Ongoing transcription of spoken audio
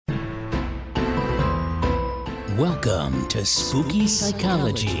Welcome to Spooky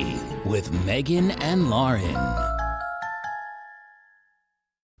Psychology with Megan and Lauren.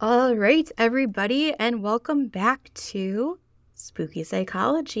 All right, everybody, and welcome back to Spooky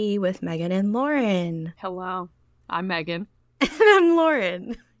Psychology with Megan and Lauren. Hello, I'm Megan. And I'm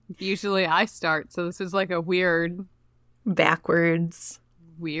Lauren. Usually I start, so this is like a weird backwards.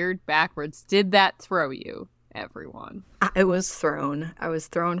 Did that throw you, everyone? I was thrown. I was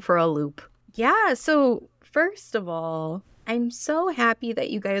thrown for a loop. Yeah, so first of all, I'm so happy that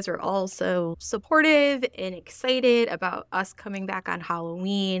you guys are all so supportive and excited about us coming back on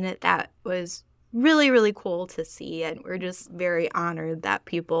Halloween. That was really, really cool to see. And we're just very honored that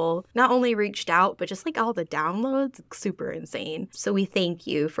people not only reached out, but just like all the downloads, super insane. So we thank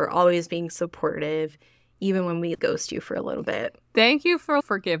you for always being supportive, even when we ghost you for a little bit. Thank you for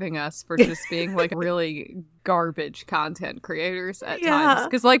forgiving us for just being like really garbage content creators at times.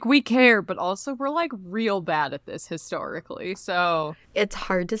 Because like we care, but also we're like real bad at this historically. So it's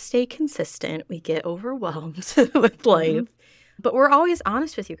hard to stay consistent. We get overwhelmed with life. But we're always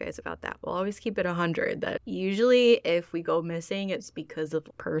honest with you guys about that. We'll always keep it 100. That usually if we go missing, it's because of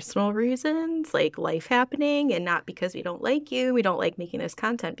personal reasons, like life happening, and not because we don't like you. We don't like making this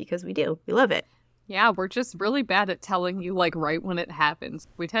content because we do. We love it. Yeah, we're just really bad at telling you, like, right when it happens.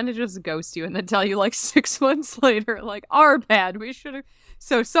 We tend to just ghost you and then tell you, like, 6 months later, like, our bad. We should have...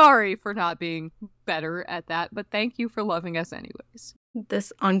 So sorry for not being better at that, but thank you for loving us anyways.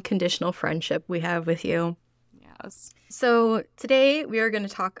 This unconditional friendship we have with you. Yes. So today we are going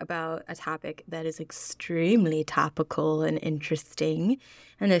to talk about a topic that is extremely topical and interesting.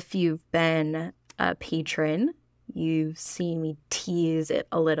 And if you've been a patron, you've seen me tease it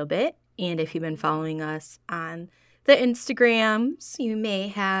a little bit. And if you've been following us on the Instagrams, you may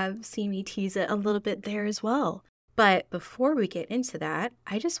have seen me tease it a little bit there as well. But before we get into that,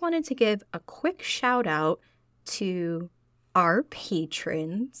 I just wanted to give a quick shout out to our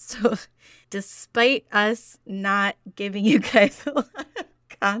patrons. So despite us not giving you guys a lot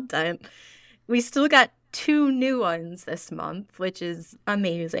of content, we still got 2 new ones this month, which is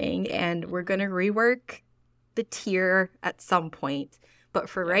amazing. And we're going to rework the tier at some point. But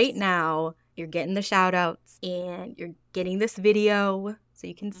for right now, you're getting the shout outs and you're getting this video so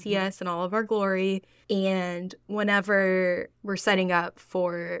you can see us in all of our glory. And whenever we're setting up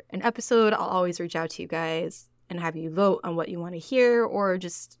for an episode, I'll always reach out to you guys and have you vote on what you want to hear, or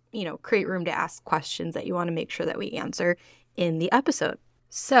just, you know, create room to ask questions that you want to make sure that we answer in the episode.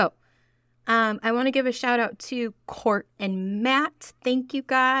 So I want to give a shout out to Court and Matt. Thank you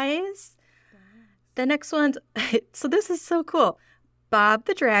guys. The next one's, so this is so cool. Bob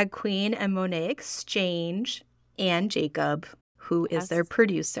the Drag Queen and Monet Exchange and Jacob, who is their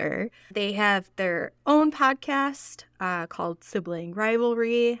producer. They have their own podcast called Sibling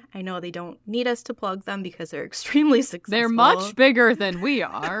Rivalry. I know they don't need us to plug them because they're extremely successful. They're much bigger than we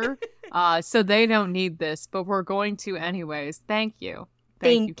are, so they don't need this, but we're going to anyways. Thank you.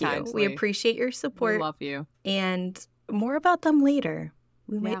 Thank you. We appreciate your support. We love you. And more about them later.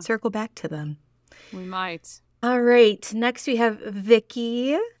 We might circle back to them. We might. All right, next we have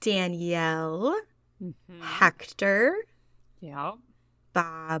Vicky, Danielle, Hector,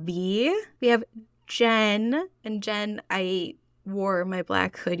 Bobby. We have Jen, and Jen, I wore my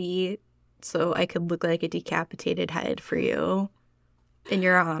black hoodie so I could look like a decapitated head for you in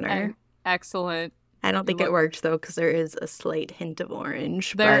your honor. Excellent. I don't think it worked though because there is a slight hint of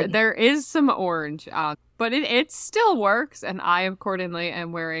orange. There is some orange, but it still works, and I accordingly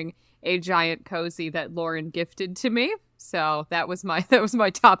am wearing a giant cozy that Lauren gifted to me. So that was my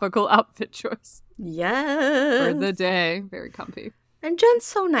topical outfit choice. Yes. For the day. Very comfy. And Jen's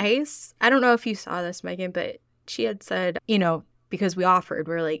so nice. I don't know if you saw this, Megan, but she had said, you know, because we offered,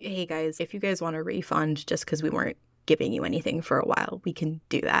 we're like, hey guys, if you guys want a refund just because we weren't giving you anything for a while, we can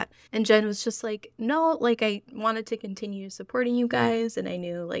do that. And Jen was just like, no, like I wanted to continue supporting you guys, and I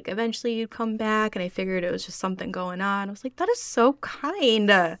knew like eventually you'd come back, and I figured it was just something going on. I was like, that is so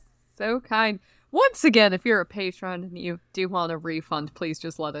kind. So kind. Once again, if you're a patron and you do want a refund, please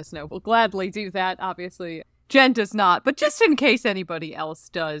just let us know. We'll gladly do that. Obviously, Jen does not, but just in case anybody else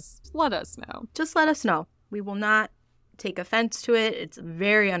does, let us know. Just let us know. We will not take offense to it. It's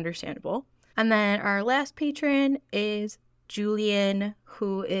very understandable. And then our last patron is Julian,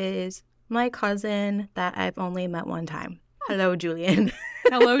 who is my cousin that I've only met one time. Hello, Julian.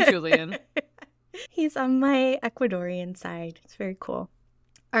 Hello, Julian. He's on my Ecuadorian side. It's very cool.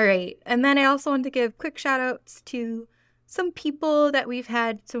 All right. And then I also want to give quick shout outs to some people that we've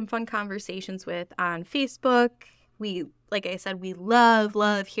had some fun conversations with on Facebook. Like I said, we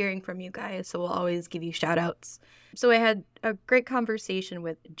love hearing from you guys. So we'll always give you shout outs. So I had a great conversation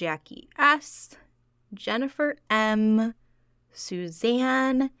with Jackie S., Jennifer M.,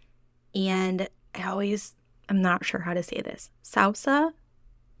 Suzanne, and I'm not sure how to say this. Sousa?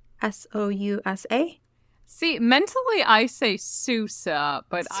 Sousa? See, mentally I say Sousa,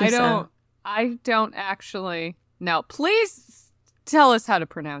 but Sousa. I don't actually. No, please tell us how to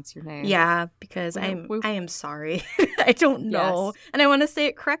pronounce your name. Yeah, because I am sorry. I don't know. Yes. And I want to say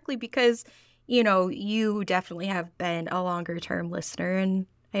it correctly because, you definitely have been a longer term listener and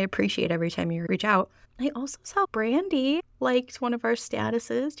I appreciate every time you reach out. I also saw Brandy liked one of our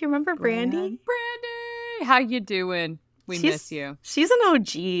statuses. Do you remember Brandy? Brandy! How you doing? We miss you. She's an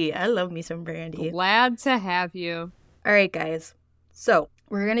OG. I love me some Brandy. Glad to have you. All right, guys. So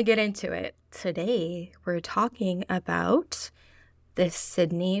we're going to get into it. Today, we're talking about the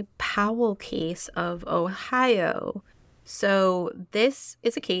Sidney Powell case of Ohio. So this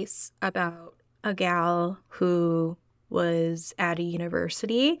is a case about a gal who was at a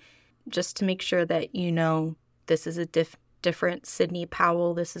university. Just to make sure that this is a different Sidney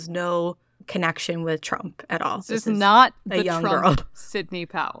Powell. This is no connection with Trump at all. This is not the young Trump girl. Sidney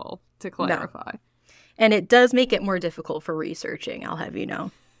Powell, to clarify. No. And it does make it more difficult for researching, I'll have you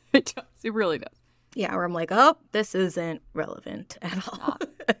know. It does. It really does. Yeah, where I'm like, oh, this isn't relevant at all.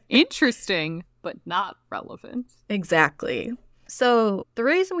 Interesting, but not relevant. Exactly. So the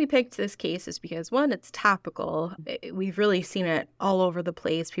reason we picked this case is because, one, it's topical. We've really seen it all over the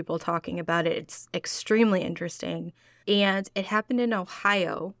place, people talking about it. It's extremely interesting. And it happened in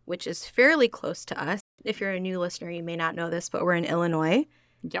Ohio, which is fairly close to us. If you're a new listener, you may not know this, but we're in Illinois.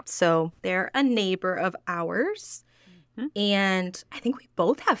 Yep. So they're a neighbor of ours. Mm-hmm. And I think we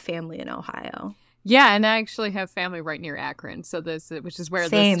both have family in Ohio. Yeah, and I actually have family right near Akron, which is where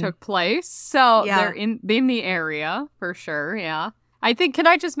Same. this took place. So Yeah. they're in the area for sure. Yeah, I think. Can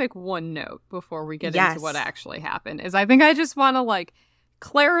I just make one note before we get into what actually happened? Is I think I just want to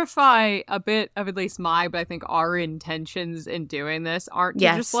clarify a bit of at least but I think our intentions in doing this aren't to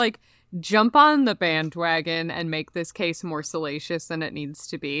just jump on the bandwagon and make this case more salacious than it needs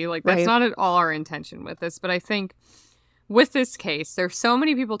to be. That's not at all our intention with this, but I think. With this case, there's so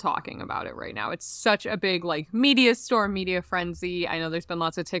many people talking about it right now. It's such a big, media storm, media frenzy. I know there's been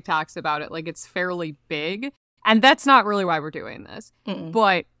lots of TikToks about it. It's fairly big. And that's not really why we're doing this. Mm-mm.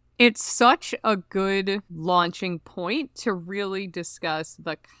 But it's such a good launching point to really discuss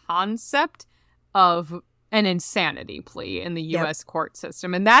the concept of an insanity plea in the U.S. court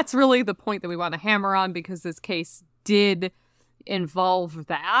system. And that's really the point that we want to hammer on because this case did involve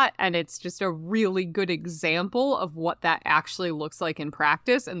that, and it's just a really good example of what that actually looks like in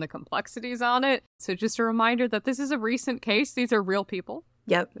practice and the complexities on it. So just a reminder that this is a recent case. These are real people.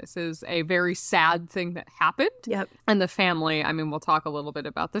 Yep. This is a very sad thing that happened. Yep. And the family, we'll talk a little bit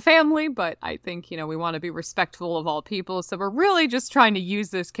about the family, but I think, we want to be respectful of all people. So we're really just trying to use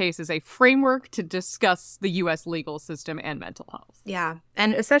this case as a framework to discuss the U.S. legal system and mental health. Yeah.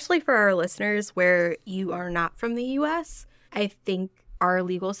 And especially for our listeners where you are not from the U.S., I think our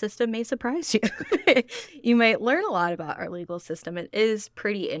legal system may surprise you. You might learn a lot about our legal system. It is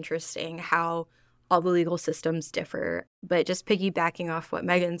pretty interesting how all the legal systems differ. But just piggybacking off what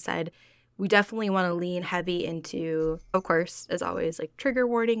Megan said, we definitely want to lean heavy into, of course, as always, trigger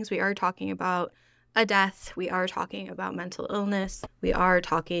warnings. We are talking about a death. We are talking about mental illness. We are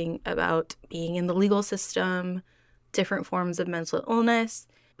talking about being in the legal system, different forms of mental illness.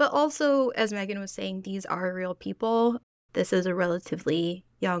 But also, as Megan was saying, these are real people. This is a relatively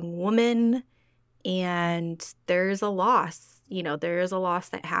young woman, and there's a loss. There is a loss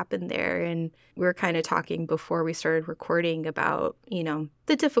that happened there. And we were kind of talking before we started recording about,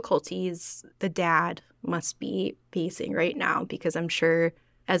 the difficulties the dad must be facing right now, because I'm sure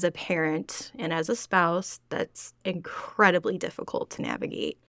as a parent and as a spouse, that's incredibly difficult to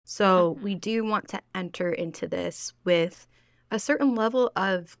navigate. So we do want to enter into this with a certain level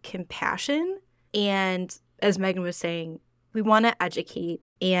of compassion. And as Megan was saying, we want to educate,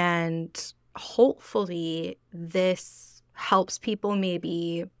 and hopefully this helps people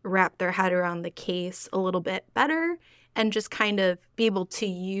maybe wrap their head around the case a little bit better and just kind of be able to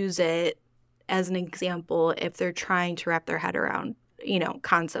use it as an example if they're trying to wrap their head around,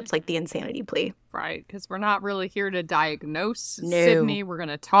 concepts like the insanity plea. Right, because we're not really here to diagnose Sydney. We're going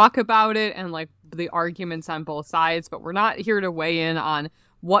to talk about it and the arguments on both sides, but we're not here to weigh in on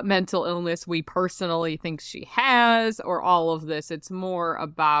what mental illness we personally think she has or all of this. It's more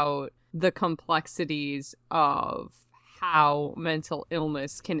about the complexities of how mental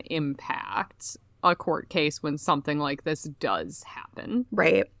illness can impact a court case when something like this does happen.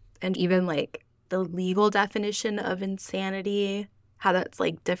 Right. And even the legal definition of insanity, how that's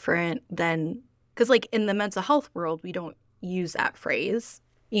different than, because in the mental health world, we don't use that phrase.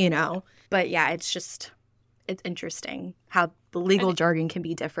 But yeah, it's interesting how the legal jargon can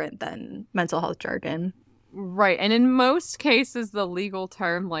be different than mental health jargon. Right. And in most cases, the legal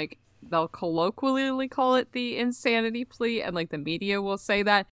term, like, they'll colloquially call it the insanity plea, and like the media will say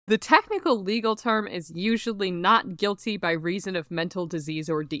that. The technical legal term is usually not guilty by reason of mental disease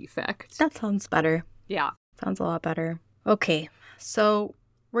or defect. That sounds better. Yeah. Sounds a lot better. Okay, so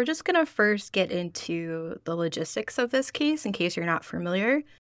we're just going to first get into the logistics of this case in case you're not familiar.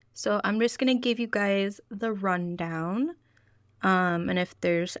 So I'm just going to give you guys the rundown. And if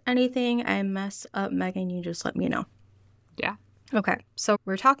there's anything I mess up, Megan, you just let me know. Yeah. Okay, so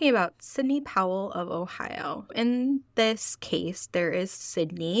we're talking about Sydney Powell of Ohio. In this case, there is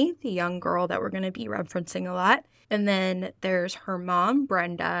Sydney, the young girl that we're going to be referencing a lot. And then there's her mom,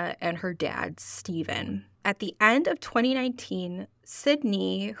 Brenda, and her dad, Stephen. At the end of 2019,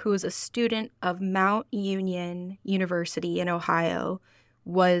 Sydney, who is a student of Mount Union University in Ohio,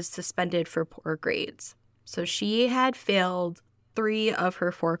 was suspended for poor grades. So she had failed 3 of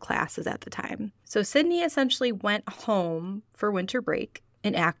her 4 classes at the time. So Sydney essentially went home for winter break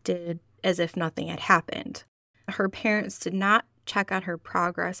and acted as if nothing had happened. Her parents did not check on her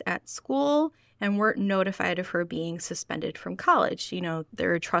progress at school and weren't notified of her being suspended from college. They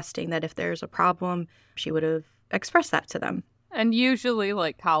were trusting that if there's a problem, she would have expressed that to them. And usually,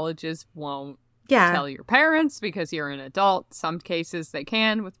 like, colleges won't tell your parents because you're an adult. Some cases they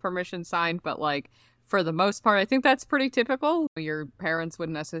can with permission signed, but like, for the most part, I think that's pretty typical. Your parents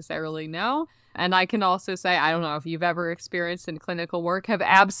wouldn't necessarily know. And I can also say, I don't know if you've ever experienced in clinical work, have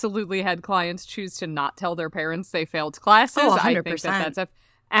absolutely had clients choose to not tell their parents they failed classes. Oh, 100%. I think that's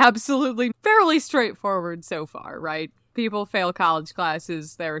absolutely fairly straightforward so far, right? People fail college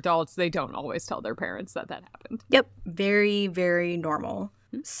classes, they're adults, they don't always tell their parents that happened. Yep, very, very normal.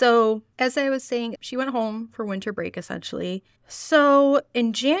 So, as I was saying, she went home for winter break, essentially. So,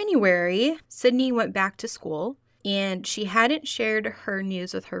 in January, Sydney went back to school, and she hadn't shared her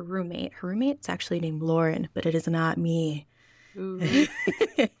news with her roommate. Her roommate's actually named Lauren, but it is not me. Ooh.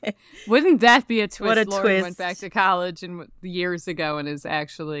 Wouldn't that be a twist? What a Lauren twist. Went back to college years ago and is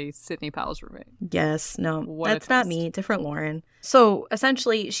actually Sydney Powell's roommate. Yes, no, that's not me. Different Lauren. So,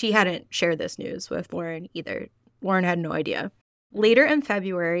 essentially, she hadn't shared this news with Lauren either. Lauren had no idea. Later in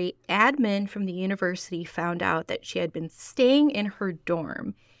February, admin from the university found out that she had been staying in her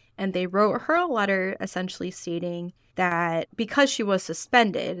dorm, and they wrote her a letter essentially stating that because she was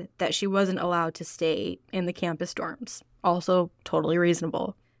suspended, that she wasn't allowed to stay in the campus dorms. Also totally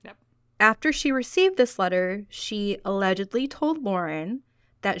reasonable. Yep. After she received this letter, she allegedly told Lauren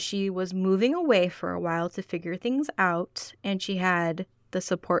that she was moving away for a while to figure things out, and she had the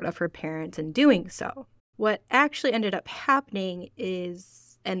support of her parents in doing so. What actually ended up happening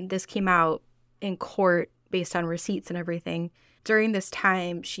is, and this came out in court based on receipts and everything, during this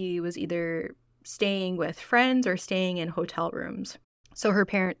time, she was either staying with friends or staying in hotel rooms. So her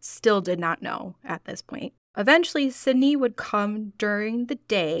parents still did not know at this point. Eventually, Sydney would come during the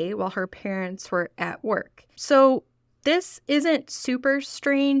day while her parents were at work. So this isn't super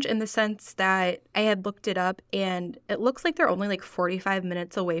strange in the sense that I had looked it up and it looks like they're only like 45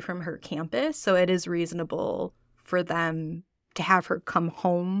 minutes away from her campus. So it is reasonable for them to have her come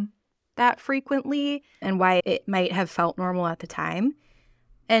home that frequently and why it might have felt normal at the time.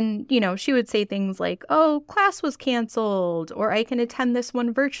 And, she would say things like, oh, class was canceled, or I can attend this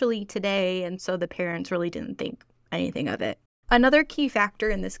one virtually today. And so the parents really didn't think anything of it. Another key factor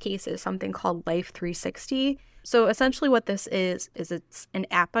in this case is something called Life 360. So essentially what this is it's an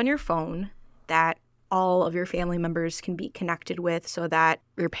app on your phone that all of your family members can be connected with so that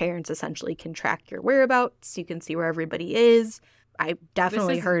your parents essentially can track your whereabouts. You can see where everybody is. I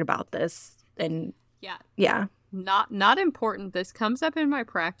definitely heard about this. And yeah. Not important. This comes up in my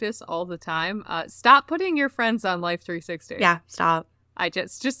practice all the time. Stop putting your friends on Life 360. Yeah, stop. I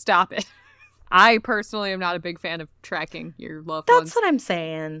just stop it. I personally am not a big fan of tracking your loved ones. That's what I'm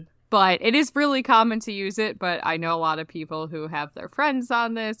saying. But it is really common to use it. But I know a lot of people who have their friends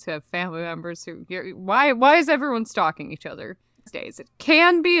on this, who have family members who... Why is everyone stalking each other these days? It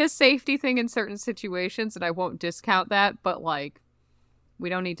can be a safety thing in certain situations, and I won't discount that. But, like, we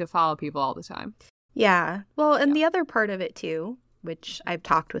don't need to follow people all the time. Yeah. Well, and the other part of it, too, which I've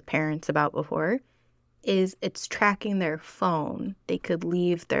talked with parents about before, is it's tracking their phone. They could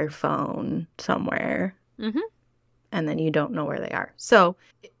leave their phone somewhere. Mm-hmm. And then you don't know where they are. So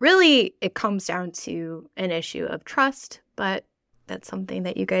really, it comes down to an issue of trust, but that's something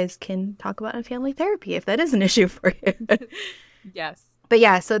that you guys can talk about in family therapy if that is an issue for you. Yes. But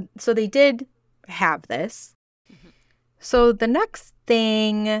yeah, so they did have this. Mm-hmm. So the next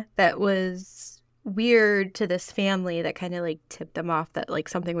thing that was weird to this family that kind of like tipped them off that like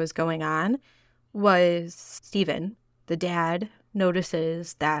something was going on was Stephen, the dad,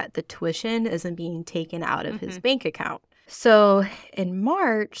 notices that the tuition isn't being taken out of his bank account. So in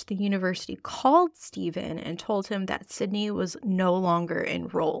March, the university called Stephen and told him that Sydney was no longer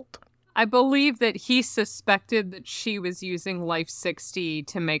enrolled. I believe that he suspected that she was using Life 60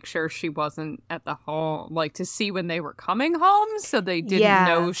 to make sure she wasn't at the home, like to see when they were coming home, so they didn't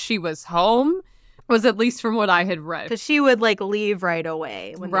know she was home, was at least from what I had read. Because she would like leave right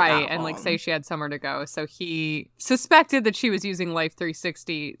away when they got and home. like say she had somewhere to go. So he suspected that she was using Life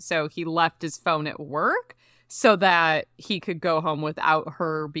 360, so he left his phone at work so that he could go home without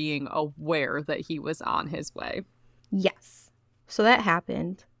her being aware that he was on his way. Yes. So that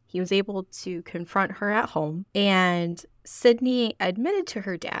happened. He was able to confront her at home, and Sydney admitted to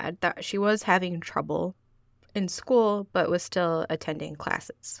her dad that she was having trouble in school, but was still attending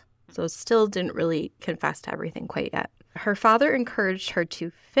classes. So still didn't really confess to everything quite yet. Her father encouraged her to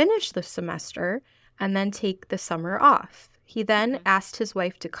finish the semester and then take the summer off. He then asked his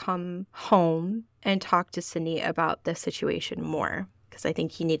wife to come home and talk to Sydney about the situation more, because I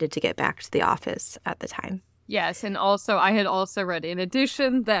think he needed to get back to the office at the time. Yes, and also I had also read in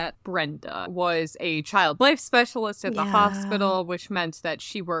addition that Brenda was a child life specialist at the hospital, which meant that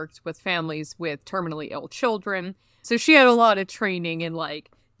she worked with families with terminally ill children. So she had a lot of training in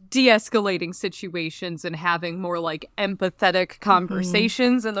like de-escalating situations and having more like empathetic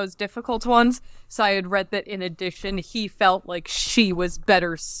conversations in those difficult ones. So I had read that in addition, he felt like she was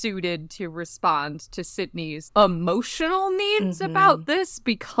better suited to respond to Sydney's emotional needs about this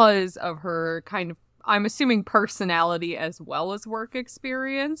because of her kind of, I'm assuming, personality as well as work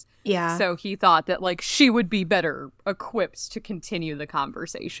experience. Yeah. So he thought that like she would be better equipped to continue the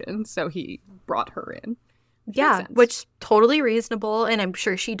conversation. So he brought her in. Yeah, which totally reasonable. And I'm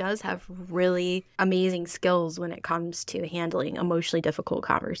sure she does have really amazing skills when it comes to handling emotionally difficult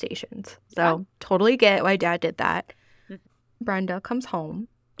conversations. So totally get why dad did that. Brenda comes home,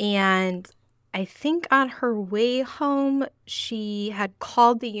 and I think on her way home, she had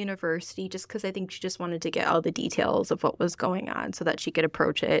called the university just because I think she just wanted to get all the details of what was going on so that she could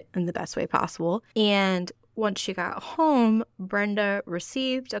approach it in the best way possible. And once she got home, Brenda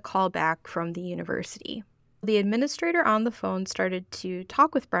received a call back from the university. The administrator on the phone started to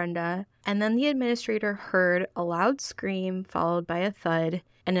talk with Brenda, and then the administrator heard a loud scream followed by a thud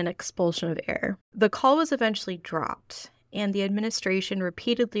and an expulsion of air. The call was eventually dropped, and the administration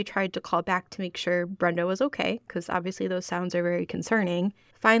repeatedly tried to call back to make sure Brenda was okay, because obviously those sounds are very concerning.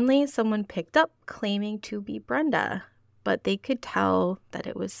 Finally, someone picked up claiming to be Brenda, but they could tell that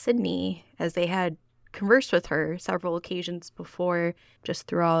it was Sydney, as they had conversed with her several occasions before, just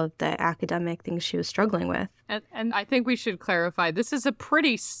through all of the academic things she was struggling with. And I think we should clarify, this is a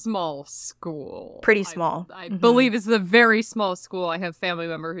pretty small school. Pretty small. I believe it's a very small school. I have a family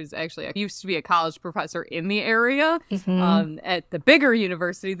member who's actually used to be a college professor in the area at the bigger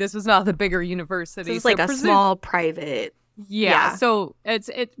university. This was not the bigger university. So it's like a small private. Yeah, so it's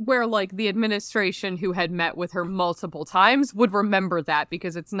where like the administration who had met with her multiple times would remember that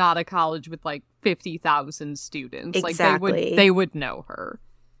because it's not a college with like 50,000 students. Exactly. Like they would know her.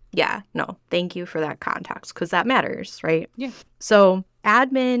 Yeah, no, thank you for that context because that matters, right? Yeah. So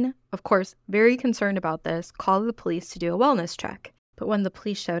admin, of course, very concerned about this, called the police to do a wellness check. But when the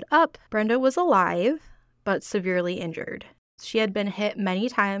police showed up, Brenda was alive, but severely injured. She had been hit many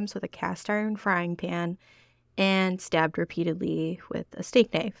times with a cast iron frying pan and stabbed repeatedly with a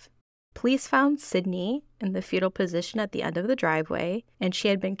steak knife. Police found Sydney in the fetal position at the end of the driveway, and she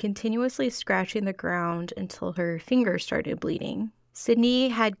had been continuously scratching the ground until her fingers started bleeding. Sydney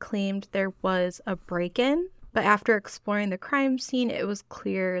had claimed there was a break-in, but after exploring the crime scene, it was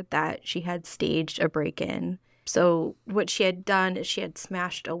clear that she had staged a break-in. So what she had done is she had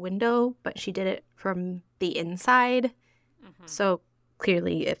smashed a window, but she did it from the inside. So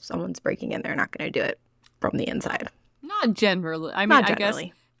clearly, if someone's breaking in, they're not going to do it from the inside. Not generally. I mean, I guess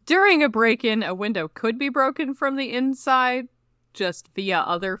during a break-in, a window could be broken from the inside just via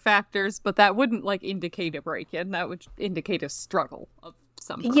other factors, but that wouldn't like indicate a break-in. That would indicate a struggle of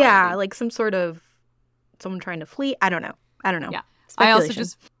some kind. Yeah, like some sort of someone trying to flee. I don't know. Yeah. I also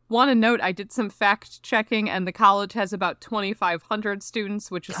just want to note, I did some fact checking, and the college has about 2,500 students,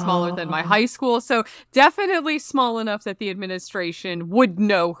 which is smaller than my high school. So definitely small enough that the administration would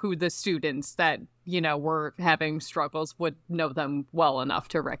know who the students that, you know, were having struggles would know them well enough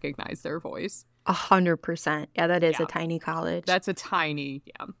to recognize their voice. 100%. Yeah, that is a tiny college. That's a tiny,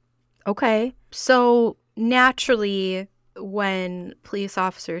 Okay. So naturally, when police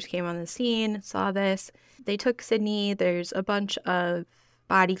officers came on the scene, saw this, they took Sydney. There's a bunch of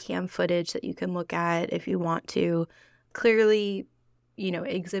body cam footage that you can look at if you want to. Clearly,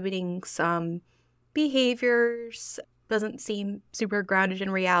 exhibiting some behaviors. Doesn't seem super grounded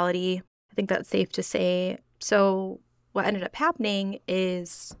in reality. I think that's safe to say. So what ended up happening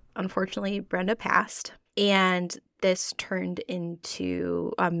is, unfortunately, Brenda passed, and this turned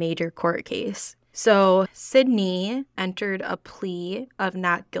into a major court case. So Sydney entered a plea of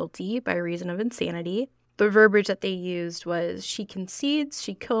not guilty by reason of insanity. The verbiage that they used was, she concedes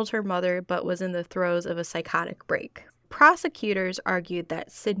she killed her mother but was in the throes of a psychotic break. Prosecutors argued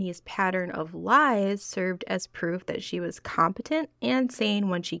that Sydney's pattern of lies served as proof that she was competent and sane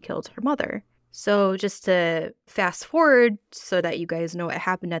when she killed her mother. So just to fast forward so that you guys know what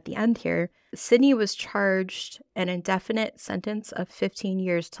happened at the end here, Sydney was charged an indefinite sentence of 15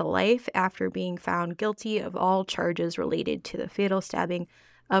 years to life after being found guilty of all charges related to the fatal stabbing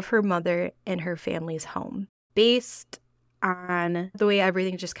of her mother in her family's home. Based on the way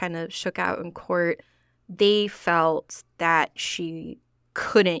everything just kind of shook out in court, they felt that she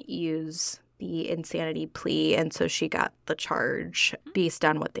couldn't use the insanity plea, and so she got the charge based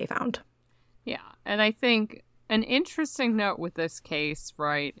on what they found. Yeah, and I think an interesting note with this case,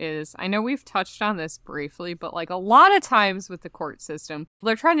 right, is I know we've touched on this briefly, but like a lot of times with the court system,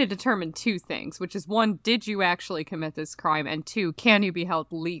 they're trying to determine two things, which is one, did you actually commit this crime? And two, can you be held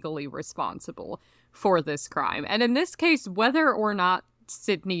legally responsible for this crime? And in this case, whether or not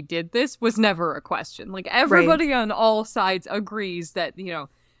Sydney did this was never a question. Like everybody on all sides agrees that,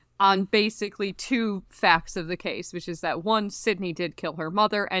 on basically two facts of the case, which is that one, Sydney did kill her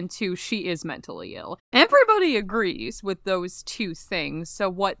mother, and two, she is mentally ill. Everybody agrees with those two things. So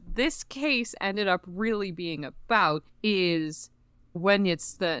what this case ended up really being about is, when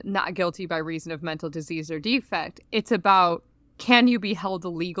it's the not guilty by reason of mental disease or defect, it's about, can you be held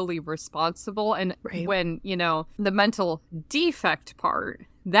legally responsible? And when, the mental defect part,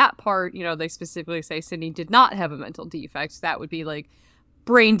 that part, they specifically say Sydney did not have a mental defect. That would be like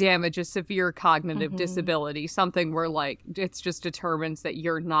brain damage, a severe cognitive disability, something where like it's just determines that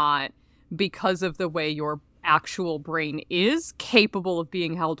you're not, because of the way your actual brain is, capable of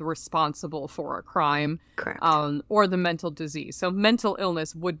being held responsible for a crime. Correct. Or the mental disease. So mental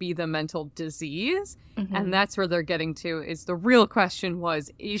illness would be the mental disease. And that's where they're getting to, is the real question was,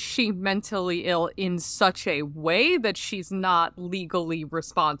 is she mentally ill in such a way that she's not legally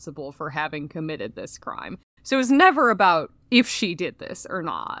responsible for having committed this crime? So it was never about if she did this or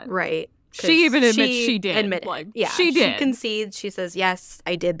not. Right. She even admits she did. She did. She concedes. She says, yes,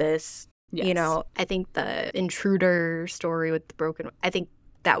 I did this. Yes. I think the intruder story with the broken, I think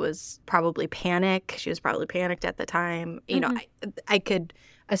that was probably panic. She was probably panicked at the time. I could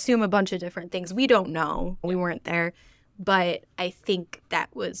assume a bunch of different things. We don't know. We weren't there. But I think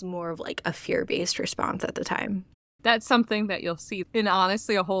that was more of like a fear-based response at the time. That's something that you'll see in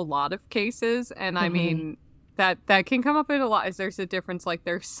honestly a whole lot of cases. And I mean, that can come up in a lot. Is there's a difference. Like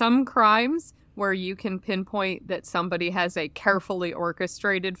there's some crimes where you can pinpoint that somebody has a carefully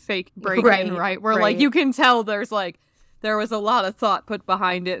orchestrated fake break-in, right? Where like you can tell there was a lot of thought put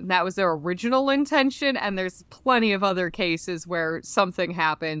behind it, and that was their original intention. And there's plenty of other cases where something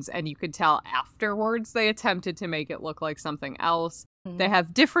happens and you could tell afterwards they attempted to make it look like something else. They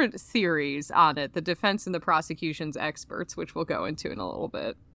have different theories on it, the defense and the prosecution's experts, which we'll go into in a little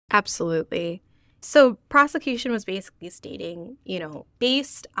bit. Absolutely. So prosecution was basically stating,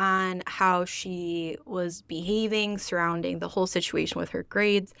 based on how she was behaving surrounding the whole situation with her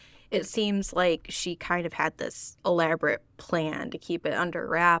grades, it seems like she kind of had this elaborate plan to keep it under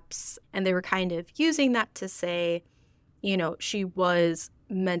wraps. And they were kind of using that to say, she was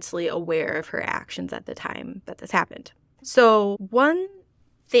mentally aware of her actions at the time that this happened. So one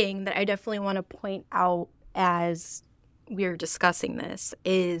thing that I definitely want to point out as we're discussing this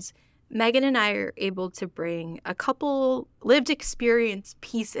is Megan and I are able to bring a couple lived experience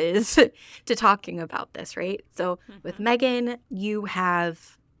pieces to talking about this, right? So with Megan, you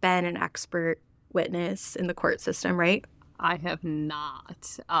have been an expert witness in the court system, right? I have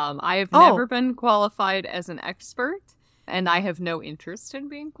not. I have never been qualified as an expert, and I have no interest in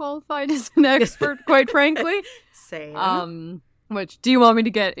being qualified as an expert, quite frankly. Same. Which, do you want me to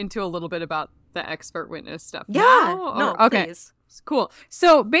get into a little bit about the expert witness stuff? Yeah. Now? No, okay. Please. Cool.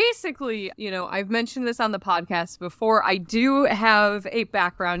 So basically, I've mentioned this on the podcast before. I do have a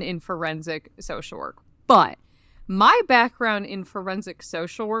background in forensic social work, but my background in forensic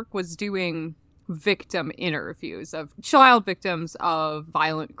social work was doing victim interviews of child victims of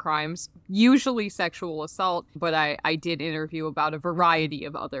violent crimes, usually sexual assault, but I did interview about a variety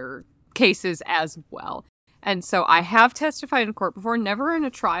of other cases as well. And so I have testified in court before, never in a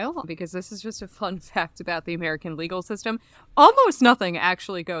trial, because this is just a fun fact about the American legal system. Almost nothing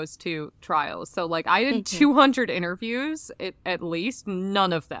actually goes to trials. So, like, I did 200 interviews, at least.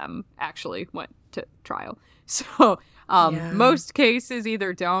 None of them actually went to trial. So, most cases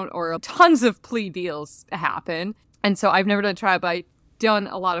either don't, or tons of plea deals happen. And so I've never done a trial, but I've done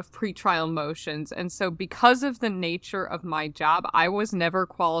a lot of pretrial motions. And so because of the nature of my job, I was never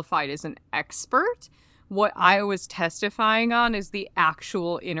qualified as an expert. What I was testifying on is the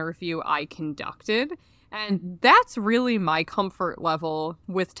actual interview I conducted. And that's really my comfort level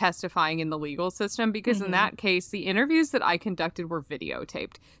with testifying in the legal system, because in that case, the interviews that I conducted were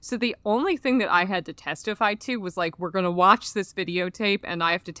videotaped. So the only thing that I had to testify to was like, we're going to watch this videotape and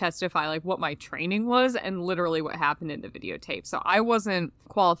I have to testify like what my training was and literally what happened in the videotape. So I wasn't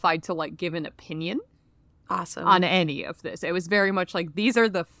qualified to like give an opinion. Awesome. On any of this. It was very much like, these are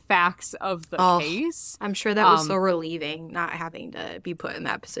the facts of the case. I'm sure that was so relieving, not having to be put in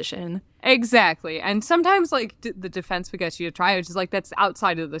that position. Exactly. And sometimes, like, the defense would get you to try, which is like, that's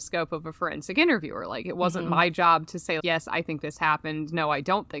outside of the scope of a forensic interviewer. Like, it wasn't my job to say, yes, I think this happened. No, I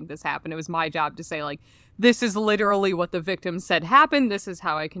don't think this happened. It was my job to say, like, this is literally what the victim said happened. This is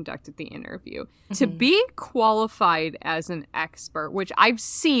how I conducted the interview. To be qualified as an expert, which I've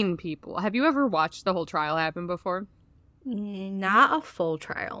seen people. Have you ever watched the whole trial happen before? Not a full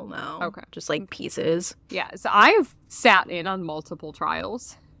trial, no. Okay. Just like pieces. Yeah. So I've sat in on multiple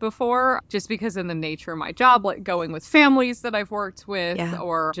trials before, just because in the nature of my job, like going with families that I've worked with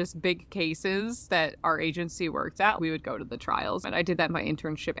or just big cases that our agency worked at, we would go to the trials. And I did that in my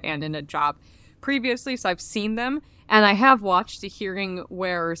internship and in a job previously, so I've seen them. And I have watched a hearing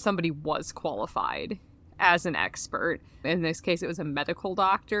where somebody was qualified as an expert. In this case, it was a medical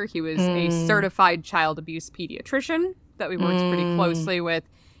doctor. He was a certified child abuse pediatrician that we worked pretty closely with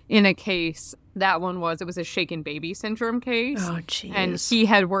in a case. That one was, it was a shaken baby syndrome case. Oh, jeez. And he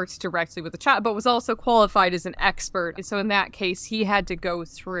had worked directly with the child, but was also qualified as an expert. And so in that case, he had to go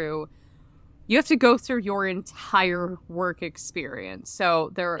through, you have to go through your entire work experience.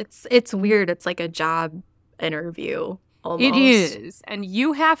 So it's weird. It's like a job interview. Almost. It is. And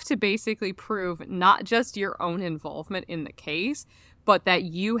you have to basically prove not just your own involvement in the case, but that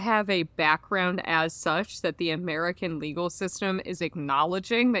you have a background as such that the American legal system is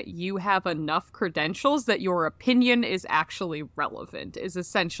acknowledging that you have enough credentials that your opinion is actually relevant, is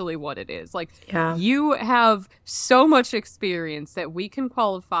essentially what it is. Like, you have so much experience that we can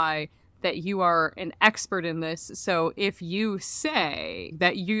qualify that you are an expert in this. So if you say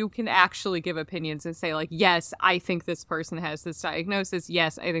that you can actually give opinions and say, like, yes, I think this person has this diagnosis.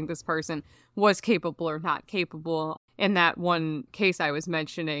 Yes, I think this person was capable or not capable. In that one case I was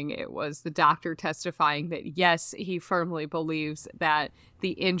mentioning, it was the doctor testifying that, yes, he firmly believes that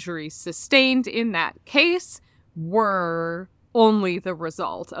the injuries sustained in that case were only the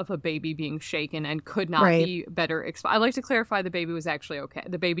result of a baby being shaken and could not be better explained. I'd like to clarify the baby was actually okay.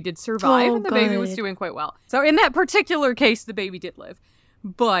 The baby did survive and the baby was doing quite well. So in that particular case, the baby did live.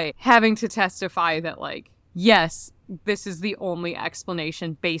 But having to testify that, like, yes, this is the only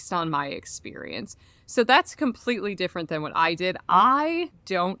explanation based on my experience. So that's completely different than what I did. I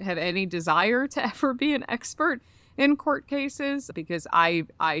don't have any desire to ever be an expert in court cases because I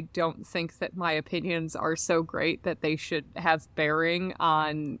don't think that my opinions are so great that they should have bearing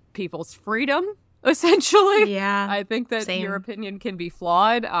on people's freedom, essentially. Yeah. I think that your opinion can be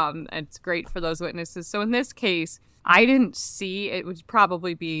flawed. And it's great for those witnesses. So in this case, I didn't see any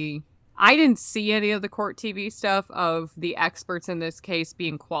of the court TV stuff of the experts in this case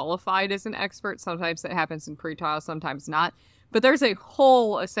being qualified as an expert. Sometimes that happens in pretrial, sometimes not. But there's a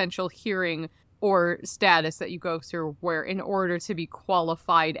whole essential hearing or status that you go through where in order to be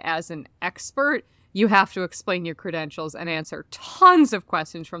qualified as an expert, you have to explain your credentials and answer tons of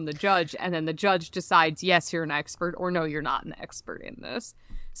questions from the judge. And then the judge decides, yes, you're an expert, or no, you're not an expert in this.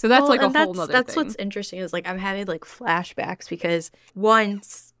 So that's like a whole nother thing. That's what's interesting is, like, I'm having like flashbacks because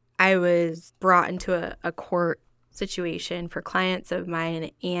once I was brought into a court situation for clients of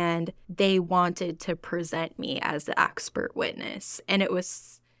mine and they wanted to present me as the expert witness. And it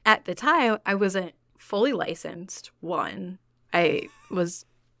was, at the time, I wasn't fully licensed. One, I was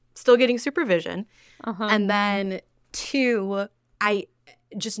still getting supervision. And then two,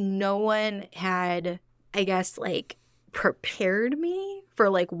 no one had, I guess, like, prepared me for,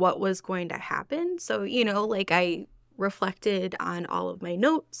 like, what was going to happen. So, you know, like, I reflected on all of my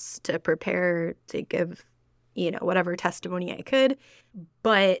notes to prepare to give, you know, whatever testimony I could.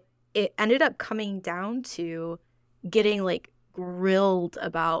 But it ended up coming down to getting, like, grilled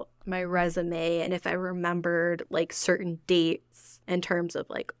about my resume and if I remembered, like, certain dates in terms of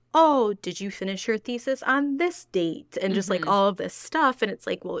like, oh, did you finish your thesis on this date? And just like all of this stuff. And it's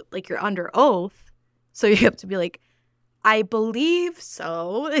like, well, like you're under oath. So you have to be like, I believe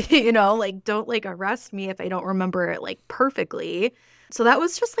so, like don't like arrest me if I don't remember it like perfectly. So that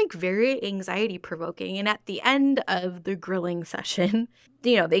was just like very anxiety provoking. And at the end of the grilling session,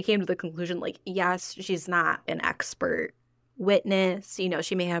 they came to the conclusion like, yes, she's not an expert witness.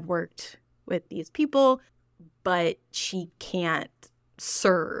 She may have worked with these people, but she can't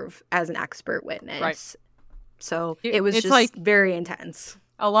serve as an expert witness. Right. So it was just like very intense.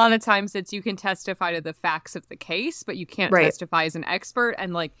 A lot of times you can testify to the facts of the case, but you can't testify as an expert.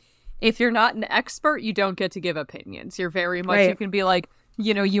 And like, if you're not an expert, you don't get to give opinions. You're very much, you can be like,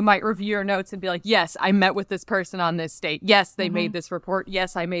 you might review your notes and be like, yes, I met with this person on this date. Yes, they made this report.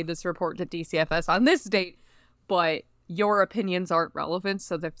 Yes, I made this report to DCFS on this date. But your opinions aren't relevant.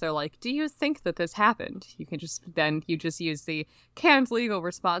 So if they're like, do you think that this happened? You can just use the canned legal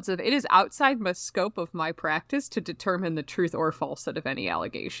response of, it is outside the scope of my practice to determine the truth or falsehood of any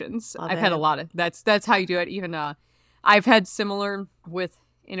allegations. I've had a lot of, that's how you do it. Even I've had similar with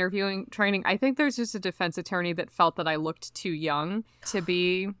interviewing training. I think there's just a defense attorney that felt that I looked too young to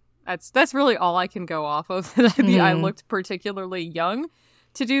be, that's really all I can go off of. I looked particularly young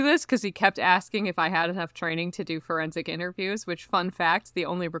to do this because he kept asking if I had enough training to do forensic interviews, which, fun fact, the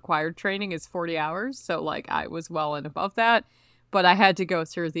only required training is 40 hours. So, like, I was well and above that. But I had to go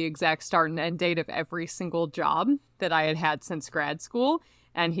through the exact start and end date of every single job that I had had since grad school.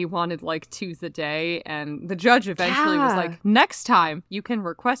 And he wanted, like, to the day. And the judge eventually was like, next time you can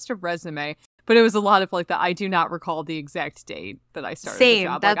request a resume. But it was a lot of, like, I do not recall the exact date that I started the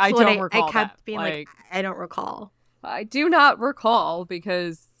job. That's like, what I don't recall I kept that. being like, I don't recall. I do not recall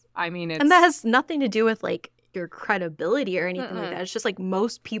because, I mean, it's... And that has nothing to do with, like, your credibility or anything like that. It's just, like,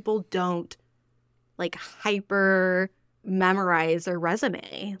 most people don't, like, hyper memorize their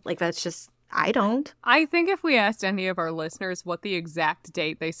resume. Like, that's just... I don't. I think if we asked any of our listeners what the exact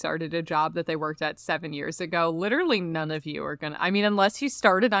date they started a job that they worked at 7 years ago, literally none of you are going to... I mean, unless you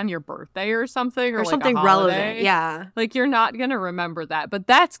started on your birthday or something. Or like something relevant, yeah. Like, you're not going to remember that. But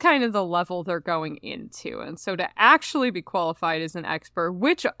that's kind of the level they're going into. And so to actually be qualified as an expert,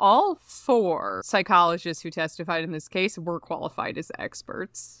 which all 4 psychologists who testified in this case were qualified as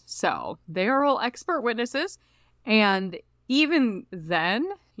experts. So they are all expert witnesses. And even then...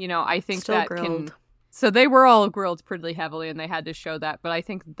 I think still that grilled. So they were all grilled pretty heavily and they had to show that. But I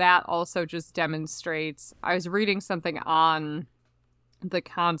think that also just demonstrates, I was reading something on the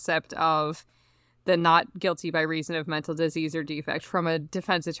concept of the not guilty by reason of mental disease or defect from a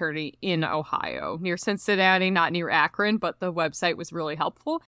defense attorney in Ohio, near Cincinnati, not near Akron, but the website was really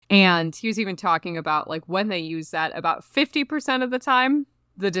helpful. And he was even talking about like when they use that, about 50% of the time,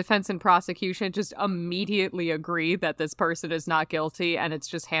 the defense and prosecution just immediately agree that this person is not guilty and it's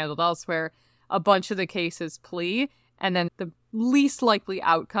just handled elsewhere. A bunch of the cases plea, and then the least likely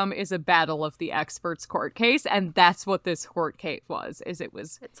outcome is a battle of the experts court case, and that's what this court case was. It's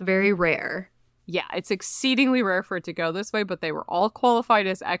very rare. Yeah, it's exceedingly rare for it to go this way, but they were all qualified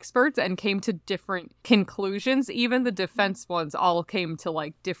as experts and came to different conclusions. Even the defense ones all came to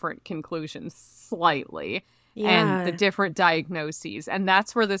like different conclusions slightly. Yeah. And the different diagnoses. And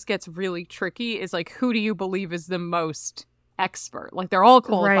that's where this gets really tricky is like, who do you believe is the most expert? Like, they're all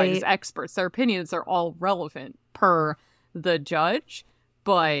qualified as experts. Their opinions are all relevant per the judge,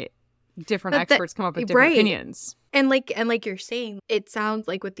 but different experts come up with different opinions. And like you're saying, it sounds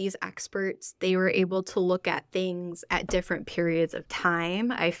like with these experts, they were able to look at things at different periods of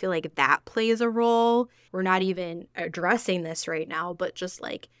time. I feel like that plays a role. We're not even addressing this right now, but just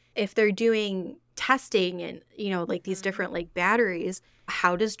like if they're doing testing and, like these different like batteries,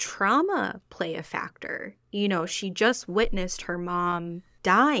 how does trauma play a factor? She just witnessed her mom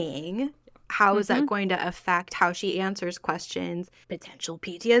dying. How is that going to affect how she answers questions, potential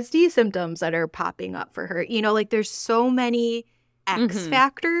PTSD symptoms that are popping up for her? Like there's so many X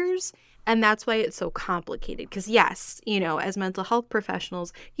factors, and that's why it's so complicated. Because yes, as mental health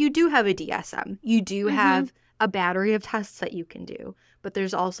professionals, you do have a DSM. You do have a battery of tests that you can do. But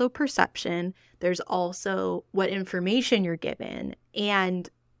there's also perception. There's also what information you're given, and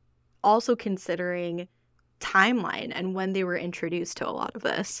also considering timeline and when they were introduced to a lot of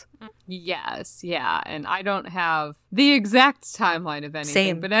this. Yes, yeah. And I don't have the exact timeline of anything.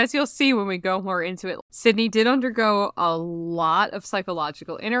 Same. But as you'll see when we go more into it, Sydney did undergo a lot of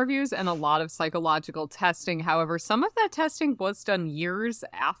psychological interviews and a lot of psychological testing. However, some of that testing was done years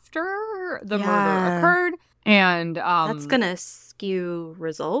after the murder occurred. And that's gonna skew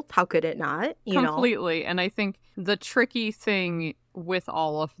results. How could it not? Completely. And I think the tricky thing with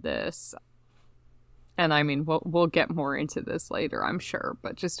all of this, and I mean, we'll get more into this later, I'm sure,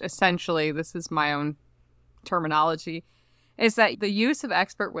 but just essentially, this is my own terminology, is that the use of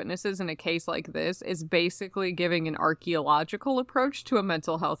expert witnesses in a case like this is basically giving an archaeological approach to a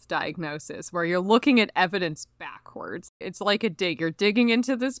mental health diagnosis, where you're looking at evidence backwards. It's like a dig. You're digging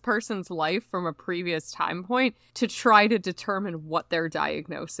into this person's life from a previous time point to try to determine what their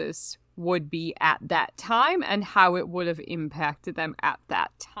diagnosis would be at that time and how it would have impacted them at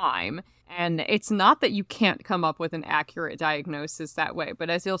that time. And it's not that you can't come up with an accurate diagnosis that way, but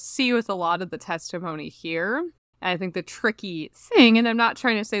as you'll see with a lot of the testimony here, I think the tricky thing, and I'm not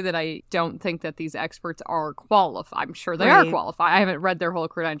trying to say that I don't think that these experts are qualified. I'm sure they are qualified. I haven't read their whole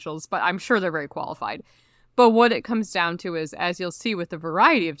credentials, but I'm sure they're very qualified. But what it comes down to is, as you'll see with the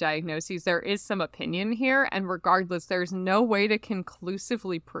variety of diagnoses, there is some opinion here. And regardless, there's no way to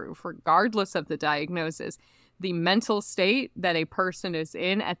conclusively prove, regardless of the diagnosis, the mental state that a person is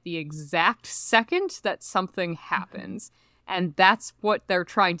in at the exact second that something happens. And that's what they're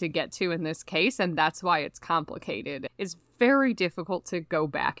trying to get to in this case, and that's why it's complicated. It's very difficult to go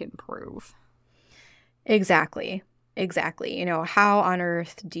back and prove. Exactly. You know, how on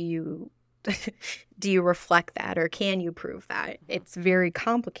earth do you reflect that, or can you prove that? It's very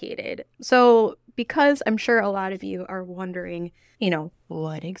complicated. So because I'm sure a lot of you are wondering, you know,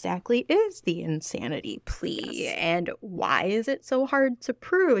 what exactly is the insanity plea? Yes. And why is it so hard to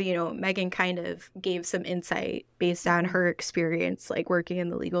prove? You know, Megan kind of gave some insight based on her experience, like working in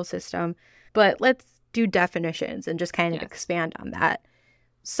the legal system. But let's do definitions and just kind of expand on that.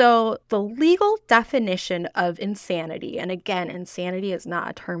 So the legal definition of insanity, and again, insanity is not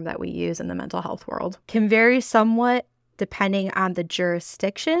a term that we use in the mental health world, can vary somewhat depending on the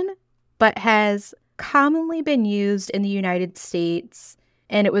jurisdiction, but has commonly been used in the United States,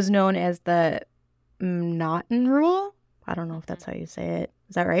 and it was known as the Naughton Rule. I don't know if that's how you say it.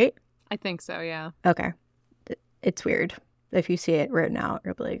 Is that right? I think so, yeah. Okay. It's weird. If you see it written out,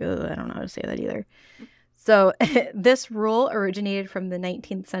 you'll be like, oh, I don't know how to say that either. So this rule originated from the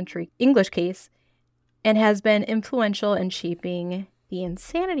 19th century English case and has been influential in shaping the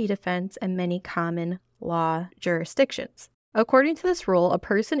insanity defense in many common law jurisdictions. According to this rule, a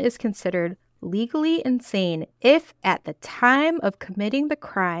person is considered legally insane if at the time of committing the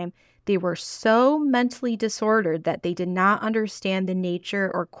crime they were so mentally disordered that they did not understand the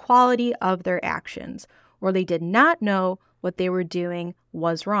nature or quality of their actions, or they did not know what they were doing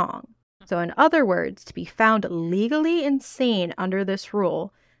was wrong. So in other words, to be found legally insane under this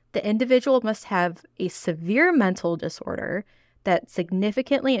rule, the individual must have a severe mental disorder that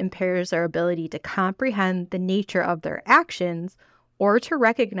significantly impairs their ability to comprehend the nature of their actions or to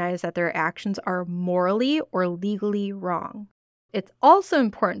recognize that their actions are morally or legally wrong. It's also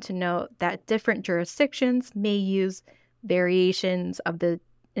important to note that different jurisdictions may use variations of the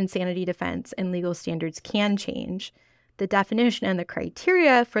insanity defense, and legal standards can change. The definition and the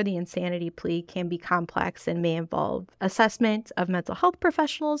criteria for the insanity plea can be complex and may involve assessment of mental health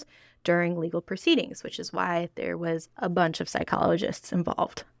professionals during legal proceedings, which is why there was a bunch of psychologists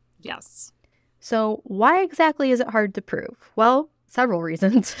involved. Yes. So why exactly is it hard to prove? Well, several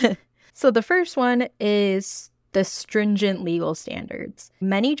reasons. So the first one is the stringent legal standards.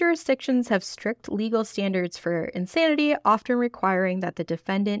 Many jurisdictions have strict legal standards for insanity, often requiring that the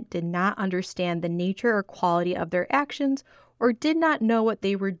defendant did not understand the nature or quality of their actions or did not know what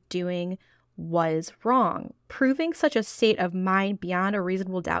they were doing was wrong. Proving such a state of mind beyond a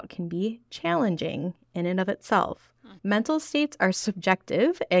reasonable doubt can be challenging in and of itself. Mental states are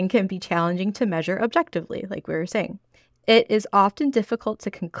subjective and can be challenging to measure objectively, like we were saying. It is often difficult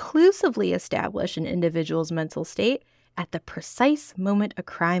to conclusively establish an individual's mental state at the precise moment a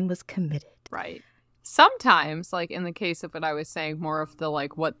crime was committed. Right. Sometimes, like in the case of what I was saying, more of the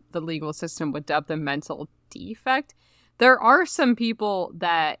like what the legal system would dub the mental defect, there are some people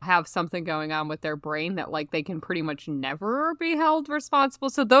that have something going on with their brain that like they can pretty much never be held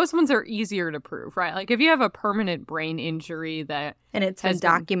responsible. So those ones are easier to prove, right? Like if you have a permanent brain injury that and it's been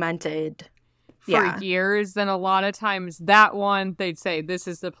documented for years, then a lot of times that one, they'd say this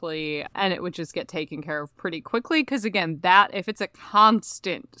is the plea and it would just get taken care of pretty quickly. Because again, that if it's a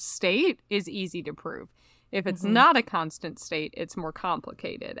constant state is easy to prove. If it's not a constant state, it's more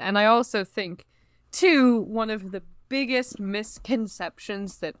complicated. And I also think, too, one of the biggest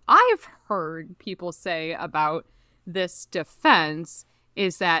misconceptions that I've heard people say about this defense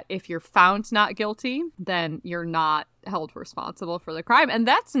is that if you're found not guilty, then you're not held responsible for the crime. And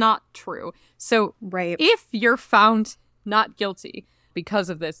that's not true. So if you're found not guilty because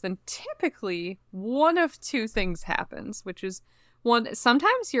of this, then typically one of two things happens, which is one,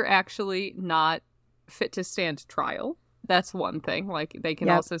 sometimes you're actually not fit to stand trial. That's one thing. Like they can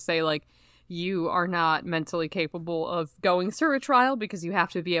also say like, you are not mentally capable of going through a trial because you have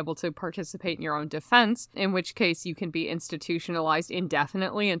to be able to participate in your own defense, in which case you can be institutionalized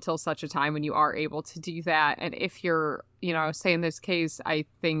indefinitely until such a time when you are able to do that. And if you're, say in this case, I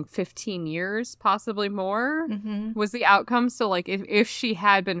think 15 years, possibly more, was the outcome. So, like, if she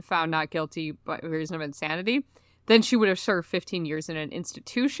had been found not guilty by reason of insanity, then she would have served 15 years in an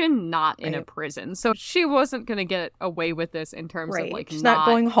institution, not in a prison. So she wasn't going to get away with this in terms of, like, she's not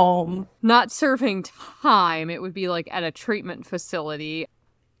going home. Not serving time. It would be, like, at a treatment facility.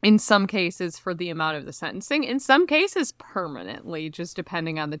 In some cases for the amount of the sentencing. In some cases permanently, just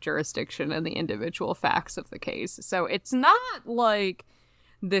depending on the jurisdiction and the individual facts of the case. So it's not like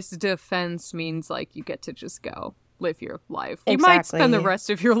this defense means, like, you get to just go live your life. You might spend the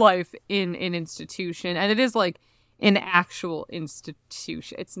rest of your life in an institution. And it is, like, an actual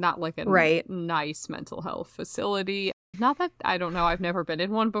institution. It's not like a nice mental health facility. Not that, I don't know, I've never been in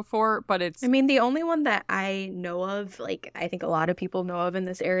one before, but it's... I mean, the only one that I know of, like, I think a lot of people know of in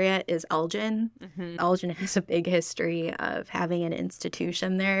this area is Elgin. Elgin has a big history of having an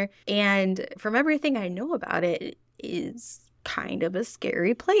institution there. And from everything I know about it, it is kind of a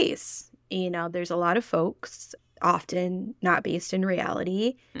scary place. There's a lot of folks, often not based in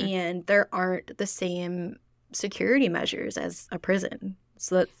reality, and there aren't the same security measures as a prison.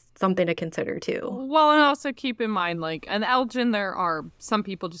 So that's something to consider too. Well, and also keep in mind, like, in Elgin, there are some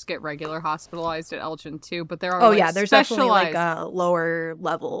people just get regular hospitalized at Elgin too, but there are there's definitely like a lower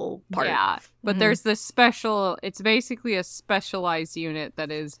level part. Yeah, but there's this special, it's basically a specialized unit that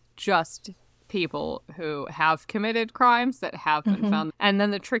is just people who have committed crimes that have been found. And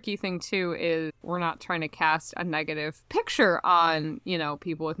then the tricky thing too is we're not trying to cast a negative picture on,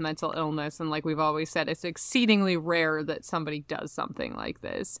 people with mental illness. And like we've always said, it's exceedingly rare that somebody does something like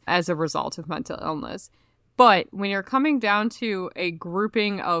this as a result of mental illness. But when you're coming down to a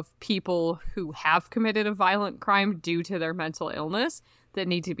grouping of people who have committed a violent crime due to their mental illness that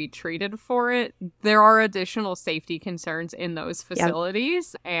need to be treated for it, there are additional safety concerns in those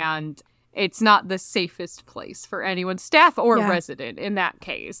facilities. And it's not the safest place for anyone, staff or resident in that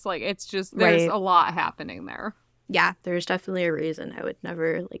case. Like, it's just, there's a lot happening there. Yeah, there's definitely a reason I would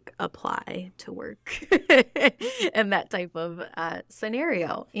never, like, apply to work in that type of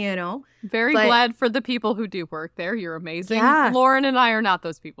scenario, Very glad for the people who do work there. You're amazing. Yeah. Lauren and I are not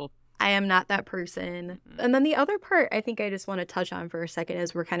those people. I am not that person. And then the other part I think I just want to touch on for a second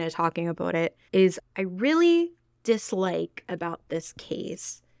as we're kind of talking about it is I really dislike about this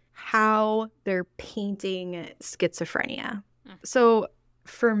case how they're painting schizophrenia. So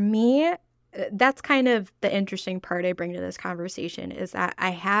for me, that's kind of the interesting part I bring to this conversation is that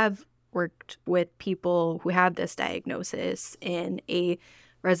I have worked with people who have this diagnosis in a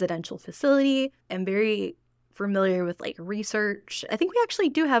residential facility. I'm very familiar with like research. I think we actually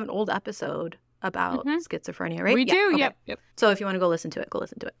do have an old episode about schizophrenia, right? We do, okay. Yep. So if you want to go listen to it, go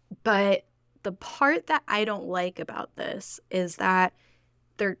listen to it. But the part that I don't like about this is that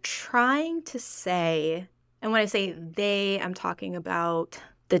they're trying to say, and when I say they, I'm talking about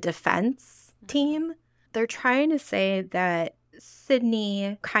the defense team. They're trying to say that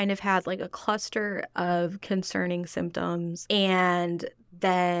Sydney kind of had like a cluster of concerning symptoms and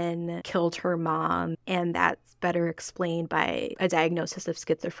then killed her mom, and that's better explained by a diagnosis of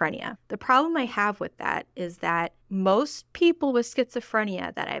schizophrenia. The problem I have with that is that most people with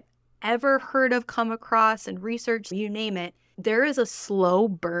schizophrenia that I've ever heard of, come across, and research, you name it, there is a slow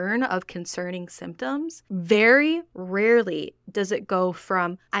burn of concerning symptoms. Very rarely does it go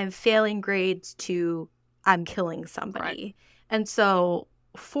from I'm failing grades to I'm killing somebody. Right. And so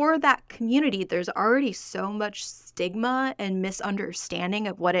for that community, there's already so much stigma and misunderstanding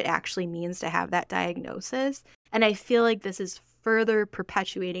of what it actually means to have that diagnosis. And I feel like this is further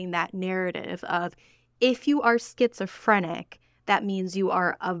perpetuating that narrative of if you are schizophrenic, that means you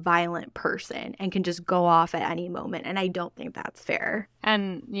are a violent person and can just go off at any moment. And I don't think that's fair.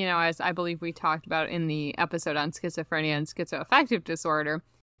 And, as I believe we talked about in the episode on schizophrenia and schizoaffective disorder,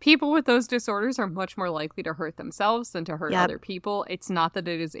 people with those disorders are much more likely to hurt themselves than to hurt other people. It's not that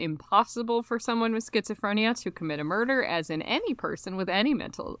it is impossible for someone with schizophrenia to commit a murder, as in any person with any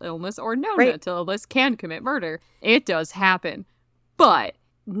mental illness or no mental illness can commit murder. It does happen, but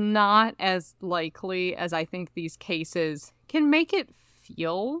not as likely as I think these cases can make it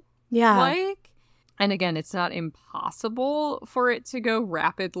feel like. And again, it's not impossible for it to go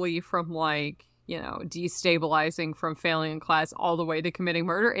rapidly from like, destabilizing from failing in class all the way to committing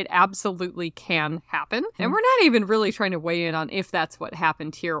murder. It absolutely can happen. And we're not even really trying to weigh in on if that's what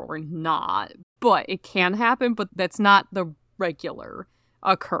happened here or not. But it can happen, but that's not the regular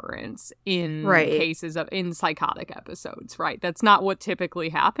occurrence in Right. cases of in psychotic episodes, right? That's not what typically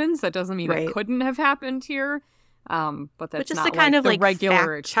happens. That doesn't mean Right. it couldn't have happened here. But that's Which is not the kind of the like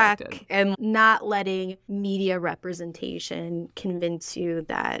regular fact check expected. and not letting media representation convince you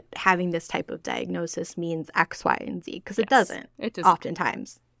that having this type of diagnosis means X, Y, and Z, because it Yes, doesn't it doesn't.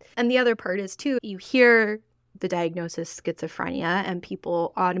 oftentimes. And the other part is too, you hear the diagnosis schizophrenia and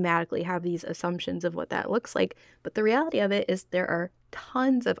people automatically have these assumptions of what that looks like. But the reality of it is there are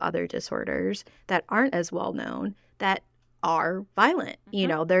tons of other disorders that aren't as well known that are violent. You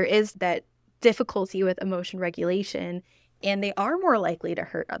know, there is that difficulty with emotion regulation and they are more likely to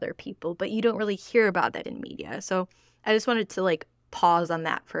hurt other people, but you don't really hear about that in media. So I just wanted to like pause on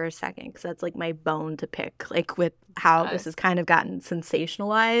that for a second because that's like my bone to pick, like with how this has kind of gotten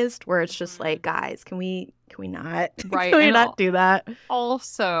sensationalized, where it's just like, guys, can we not Right, can we and not do that?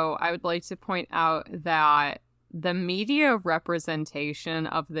 Also, I would like to point out that the media representation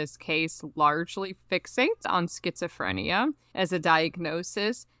of this case largely fixates on schizophrenia as a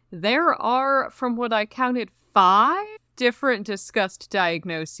diagnosis. There are, from what I counted, 5 different discussed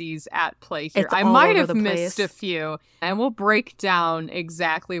diagnoses at play here. It's I all might over have the missed place. a few, and we'll break down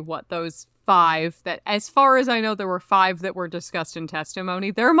exactly what those 5 that, as far as I know, there were 5 that were discussed in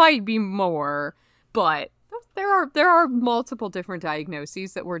testimony. There might be more, but there are multiple different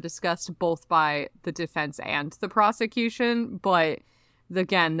diagnoses that were discussed both by the defense and the prosecution, but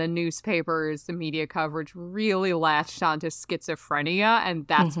again, the newspapers, the media coverage really latched onto schizophrenia, and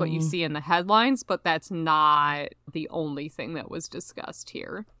that's what you see in the headlines, but that's not the only thing that was discussed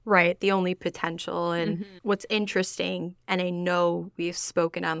here. Right, the only potential. And what's interesting, and I know we've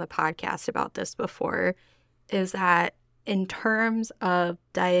spoken on the podcast about this before, is that in terms of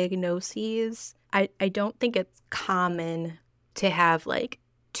diagnoses, I don't think it's common to have like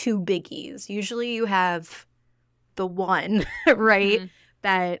 2 biggies. Usually you have the one, right,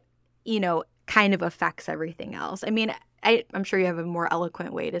 that, you know, kind of affects everything else. I mean, I'm sure you have a more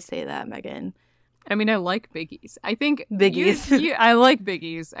eloquent way to say that, Megan. I mean, I like biggies. I think Biggies. I like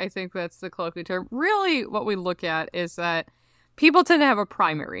biggies. I think that's the colloquial term. Really, what we look at is that people tend to have a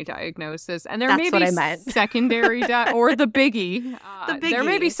primary diagnosis, and there That's may what be I meant. secondary or the biggie. There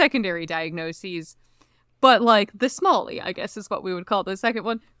may be biggie. secondary diagnoses, but like the smallie, I guess is what we would call the second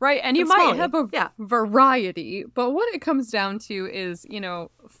one, right? And you The might smallie, have a yeah. variety, but what it comes down to is, you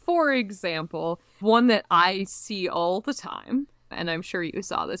know, for example, one that I see all the time, and I'm sure you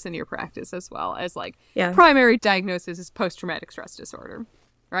saw this in your practice as well, as like primary diagnosis is post-traumatic stress disorder,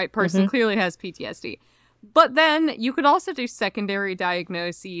 right? Person clearly has PTSD. But then you could also do secondary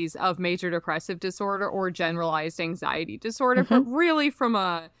diagnoses of major depressive disorder or generalized anxiety disorder. But really, from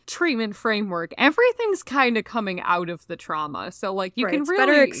a treatment framework, everything's kind of coming out of the trauma. So, like, you can it's really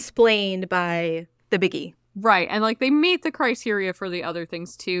better explained by the biggie. Right. And like they meet the criteria for the other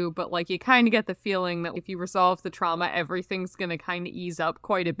things too, but like you kind of get the feeling that if you resolve the trauma, everything's going to kind of ease up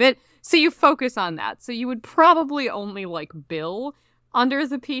quite a bit. So you focus on that. So you would probably only like bill under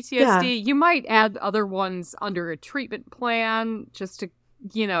the PTSD. Yeah. You might add other ones under a treatment plan just to,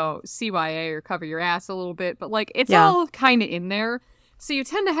 you know, CYA or cover your ass a little bit. But like it's all kind of in there. So you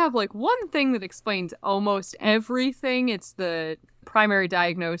tend to have like one thing that explains almost everything. It's the primary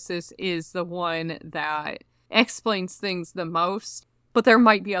diagnosis is the one that explains things the most. But there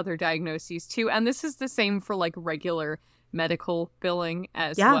might be other diagnoses too. And this is the same for like regular medical billing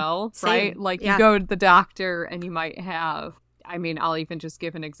as well, right? Like you go to the doctor and you might have, I mean, I'll even just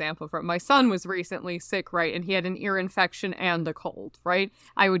give an example from my son was recently sick, right? And he had an ear infection and a cold, right?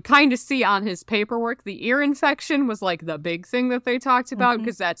 I would kind of see on his paperwork, the ear infection was like the big thing that they talked about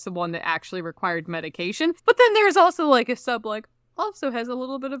because that's the one that actually required medication. But then there's also like a sub like also has a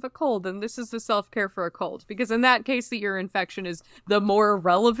little bit of a cold, and this is the self-care for a cold. Because in that case, the ear infection is the more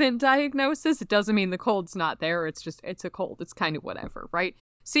relevant diagnosis. It doesn't mean the cold's not there. It's just, it's a cold. It's kind of whatever, right?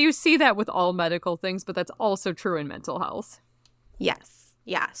 So you see that with all medical things, but that's also true in mental health. Yes.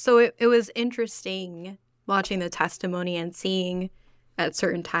 Yeah. So it was interesting watching the testimony and seeing at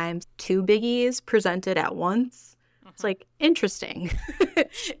certain times 2 biggies presented at once. It's like, interesting.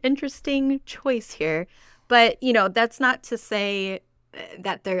 Interesting choice here. But, you know, that's not to say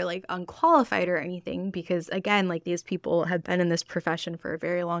that they're like unqualified or anything, because again, like these people have been in this profession for a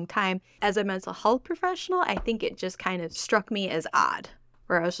very long time. As a mental health professional, I think it just kind of struck me as odd,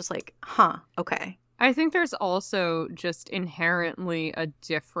 where I was just like, okay. I think there's also just inherently a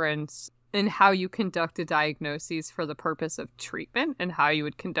difference in how you conduct a diagnosis for the purpose of treatment and how you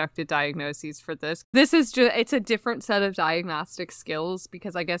would conduct a diagnosis for this. This is just, it's a different set of diagnostic skills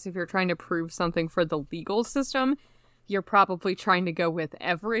because I guess if you're trying to prove something for the legal system, you're probably trying to go with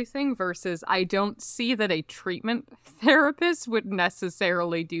everything versus I don't see that a treatment therapist would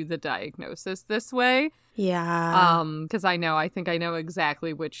necessarily do the diagnosis this way. Yeah. Because I think I know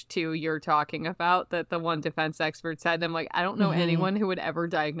exactly which two you're talking about, that the one defense expert said. I'm like, I don't know anyone who would ever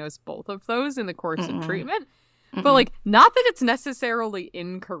diagnose both of those in the course of treatment. But like, not that it's necessarily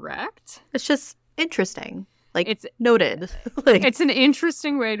incorrect. It's just interesting. Like, it's noted. Like, it's an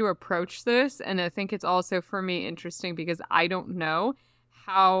interesting way to approach this. And I think it's also, for me, interesting because I don't know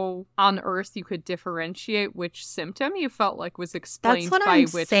how on earth you could differentiate which symptom you felt like was explained by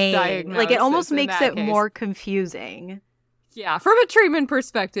which diagnosis. Like, it almost makes it more confusing. Yeah, from a treatment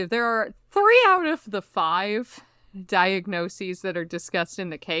perspective, there are 3 out of the 5 diagnoses that are discussed in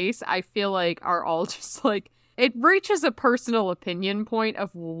the case, I feel like are all just like, it reaches a personal opinion point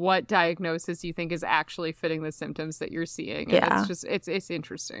of what diagnosis you think is actually fitting the symptoms that you're seeing. And Yeah. it's just, it's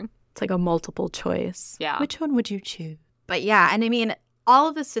interesting. It's like a multiple choice. Yeah. Which one would you choose? But yeah, and I mean, all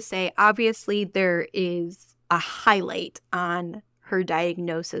of this to say, obviously there is a highlight on her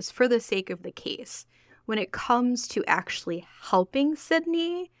diagnosis for the sake of the case. When it comes to actually helping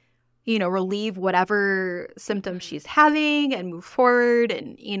Sydney, relieve whatever symptoms she's having and move forward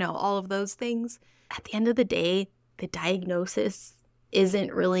and, all of those things, at the end of the day, the diagnosis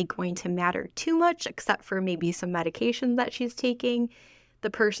isn't really going to matter too much, except for maybe some medication that she's taking. The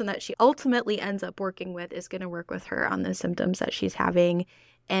person that she ultimately ends up working with is going to work with her on the symptoms that she's having,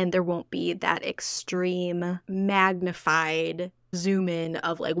 and there won't be that extreme magnified zoom in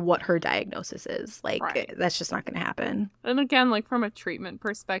of like what her diagnosis is. Like, That's just not going to happen. And again, like from a treatment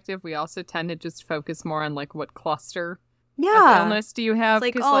perspective, we also tend to just focus more on like what cluster of illness do you have?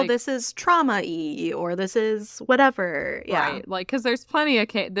 It's like, this is trauma-y, or this is whatever. Yeah. Right. Like, because there's plenty of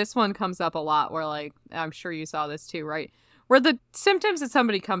this one comes up a lot where, like, I'm sure you saw this too, right? Where the symptoms that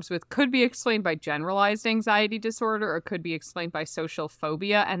somebody comes with could be explained by generalized anxiety disorder or could be explained by social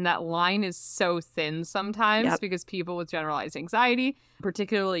phobia. And that line is so thin sometimes because people with generalized anxiety,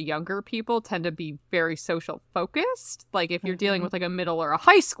 particularly younger people, tend to be very social focused. Like if you're dealing with like a middle or a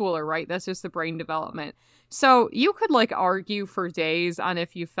high schooler, right? That's just the brain development. So you could like argue for days on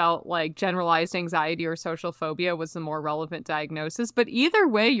if you felt like generalized anxiety or social phobia was the more relevant diagnosis. But either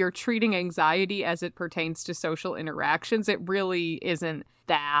way, you're treating anxiety as it pertains to social interactions. It really isn't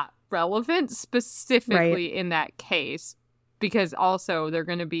that relevant specifically in that case, because also they're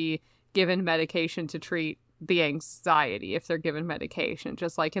going to be given medication to treat the anxiety if they're given medication.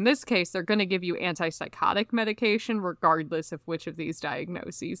 Just like in this case, they're going to give you antipsychotic medication regardless of which of these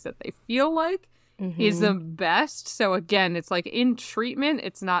diagnoses that they feel like is the best. So again, it's like in treatment,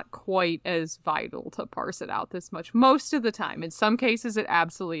 it's not quite as vital to parse it out this much most of the time. In some cases, it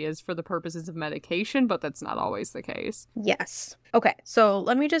absolutely is for the purposes of medication, but that's not always the case. Yes. Okay, so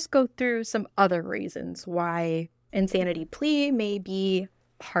let me just go through some other reasons why insanity plea may be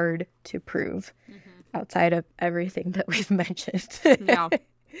hard to prove outside of everything that we've mentioned. Yeah.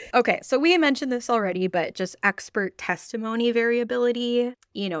 Okay, so we mentioned this already, but just expert testimony variability.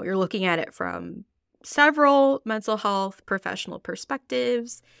 You're looking at it from several mental health professional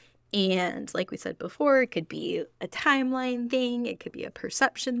perspectives. And like we said before, it could be a timeline thing. It could be a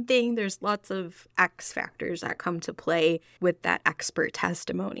perception thing. There's lots of X factors that come to play with that expert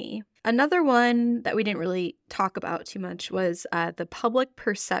testimony. Another one that we didn't really talk about too much was the public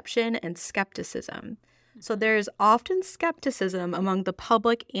perception and skepticism. So there's often skepticism among the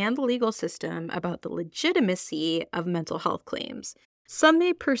public and the legal system about the legitimacy of mental health claims. Some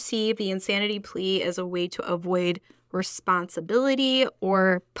may perceive the insanity plea as a way to avoid responsibility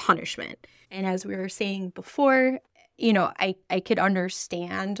or punishment. And as we were saying before, I could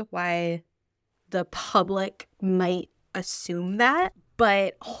understand why the public might assume that,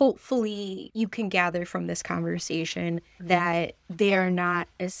 but hopefully you can gather from this conversation that they are not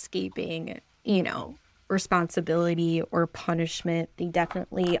escaping, responsibility or punishment. They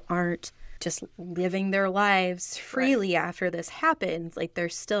definitely aren't just living their lives freely after this happens. Like,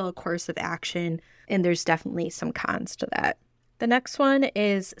 there's still a course of action, and there's definitely some cons to that. The next one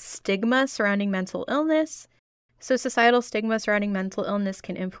is stigma surrounding mental illness. So societal stigma surrounding mental illness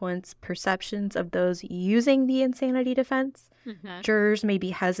can influence perceptions of those using the insanity defense. Jurors may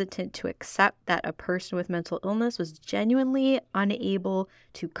be hesitant to accept that a person with mental illness was genuinely unable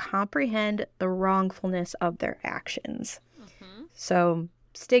to comprehend the wrongfulness of their actions. So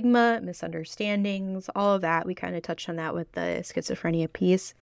stigma, misunderstandings, all of that. We kind of touched on that with the schizophrenia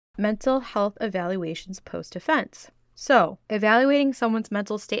piece. Mental health evaluations post-offense. So, evaluating someone's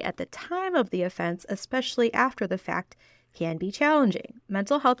mental state at the time of the offense, especially after the fact, can be challenging.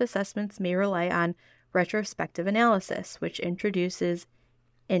 Mental health assessments may rely on retrospective analysis, which introduces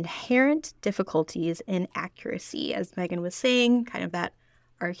inherent difficulties in accuracy, as Megan was saying, kind of that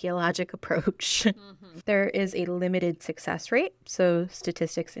archaeologic approach. There is a limited success rate, so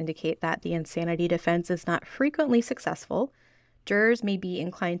statistics indicate that the insanity defense is not frequently successful. Jurors may be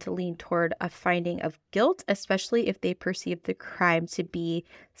inclined to lean toward a finding of guilt, especially if they perceive the crime to be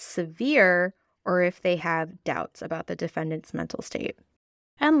severe or if they have doubts about the defendant's mental state.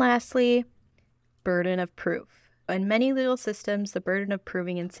 And lastly, burden of proof. In many legal systems, the burden of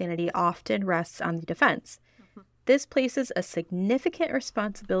proving insanity often rests on the defense. This places a significant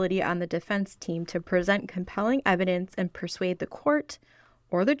responsibility on the defense team to present compelling evidence and persuade the court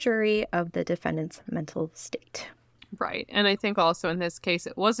or the jury of the defendant's mental state. Right. And I think also in this case,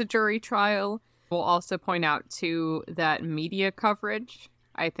 it was a jury trial. We'll also point out, too, that media coverage,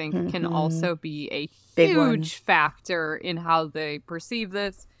 I think, can also be a huge factor in how they perceive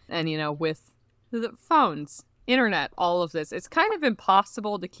this. And, you know, with the phones, internet, all of this, it's kind of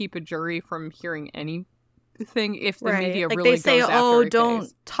impossible to keep a jury from hearing anything if the media like really they say, goes after oh, a don't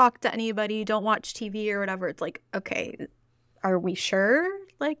case. talk to anybody, don't watch TV or whatever. It's like, okay, are we sure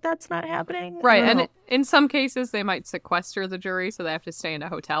like that's not happening? Right. And in some cases, they might sequester the jury, so they have to stay in a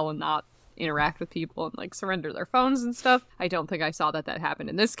hotel and not interact with people and like surrender their phones and stuff. I don't think I saw that happen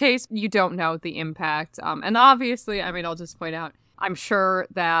in this case. You don't know the impact. And obviously, I mean, I'll just point out, I'm sure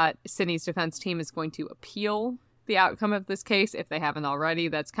that Sydney's defense team is going to appeal the outcome of this case if they haven't already.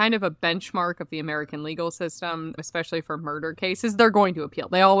 That's kind of a benchmark of the American legal system, especially for murder cases. They're going to appeal.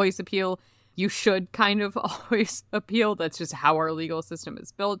 They always appeal. You should kind of always appeal. That's just how our legal system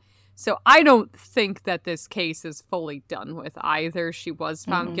is built. So I don't think that this case is fully done with either. She was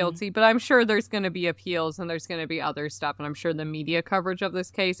found guilty, but I'm sure there's going to be appeals and there's going to be other stuff. And I'm sure the media coverage of this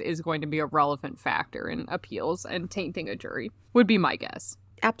case is going to be a relevant factor in appeals and tainting a jury, would be my guess.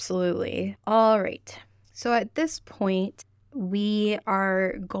 Absolutely. All right. So at this point, we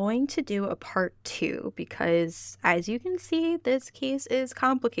are going to do a part 2 because, as you can see, this case is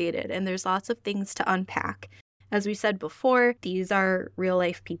complicated and there's lots of things to unpack. As we said before, these are real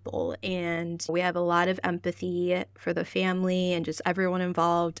life people and we have a lot of empathy for the family and just everyone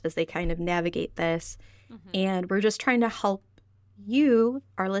involved as they kind of navigate this. And we're just trying to help you,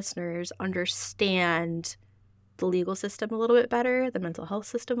 our listeners, understand the legal system a little bit better, the mental health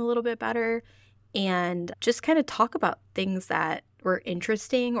system a little bit better, and just kind of talk about things that were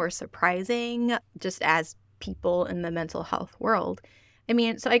interesting or surprising just as people in the mental health world. I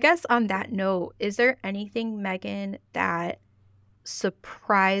mean, so I guess on that note, is there anything, Megan, that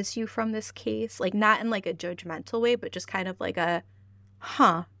surprised you from this case? Like not in like a judgmental way, but just kind of like a,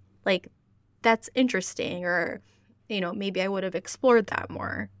 like that's interesting, or, you know, maybe I would have explored that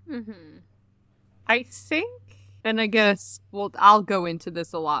more. I think, and I guess, well, I'll go into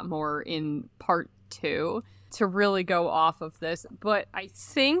this a lot more in part 2 to really go off of this, but I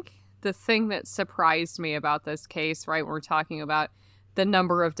think the thing that surprised me about this case, right, we're talking about the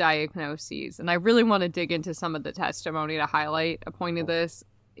number of diagnoses, and I really want to dig into some of the testimony to highlight a point of this,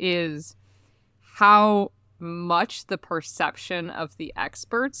 is how much the perception of the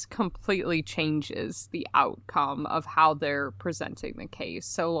experts completely changes the outcome of how they're presenting the case.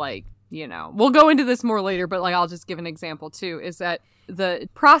 So, like, you know, we'll go into this more later, but like I'll just give an example too, is that the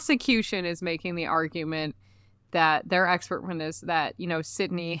prosecution is making the argument that their expert witness that, you know,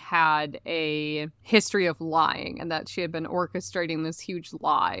 Sydney had a history of lying and that she had been orchestrating this huge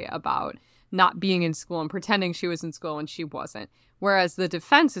lie about not being in school and pretending she was in school when she wasn't. Whereas the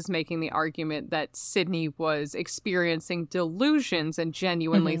defense is making the argument that Sydney was experiencing delusions and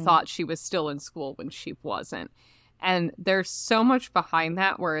genuinely thought she was still in school when she wasn't. And there's so much behind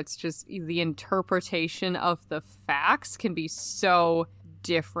that where it's just the interpretation of the facts can be so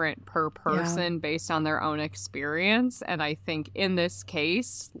different per person based on their own experience. And I think in this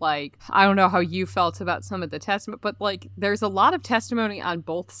case, like, I don't know how you felt about some of the testimony, but like there's a lot of testimony on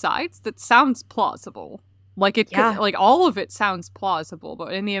both sides that sounds plausible. Like it could, like all of it sounds plausible,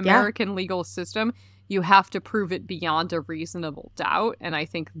 but in the American legal system, you have to prove it beyond a reasonable doubt. And I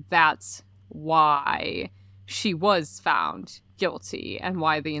think that's why she was found guilty and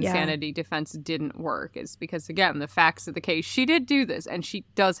why the insanity defense didn't work, is because, again, the facts of the case, she did do this and she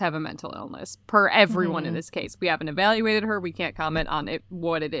does have a mental illness per everyone in this case. We haven't evaluated her. We can't comment on it,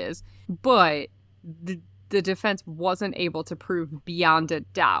 what it is. But the defense wasn't able to prove beyond a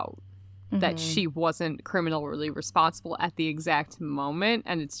doubt that she wasn't criminally responsible at the exact moment.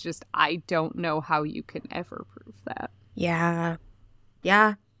 And it's just, I don't know how you can ever prove that. Yeah.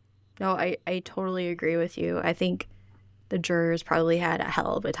 No, I totally agree with you. I think the jurors probably had a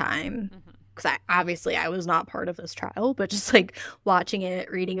hell of a time. Because obviously I was not part of this trial, but just like watching it,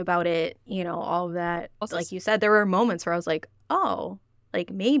 reading about it, you know, all of that. Also, like you said, there were moments where I was like, oh, Like,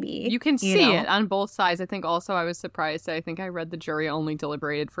 maybe. You can see it on both sides. I think also I was surprised. I think I read the jury only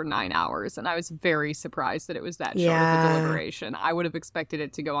deliberated for 9 hours, and I was very surprised that it was that short of a deliberation. I would have expected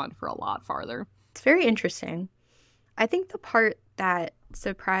it to go on for a lot farther. It's very interesting. I think the part that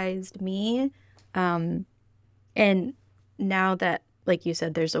surprised me, and now that, like you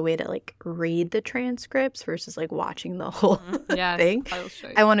said, there's a way to like read the transcripts versus like watching the whole thing.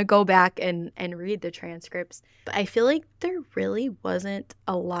 I want to go back and read the transcripts. But I feel like there really wasn't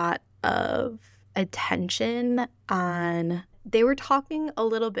a lot of attention on, they were talking a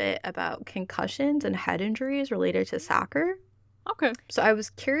little bit about concussions and head injuries related to soccer. Okay. So I was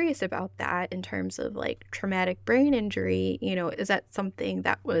curious about that in terms of like traumatic brain injury. You know, is that something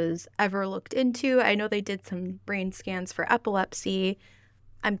that was ever looked into? I know they did some brain scans for epilepsy.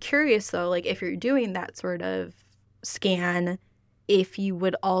 I'm curious though, like if you're doing that sort of scan, if you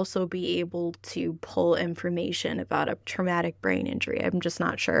would also be able to pull information about a traumatic brain injury. I'm just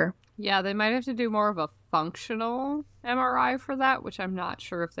not sure. Yeah, they might have to do more of a functional MRI for that, which I'm not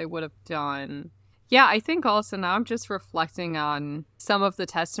sure if they would have done. Yeah, I think also now I'm just reflecting on some of the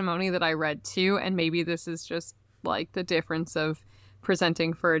testimony that I read too, and maybe this is just like the difference of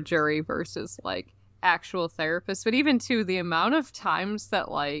presenting for a jury versus like actual therapists. But even too, the amount of times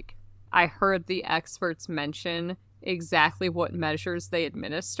that like I heard the experts mention exactly what measures they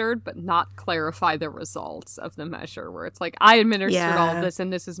administered, but not clarify the results of the measure, where it's like, I administered all of this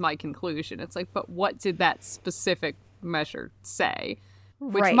and this is my conclusion. It's like, but what did that specific measure say?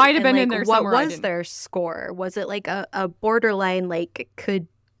 Which might have been like, in there somewhere. What was their score? Was it like a borderline, like could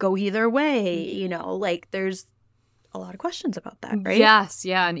go either way? You know, like there's a lot of questions about that, right? Yes,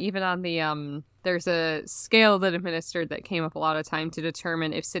 yeah. And even on the, there's a scale that administered that came up a lot of time to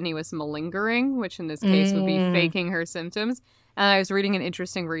determine if Sydney was malingering, which in this case would be faking her symptoms. And I was reading an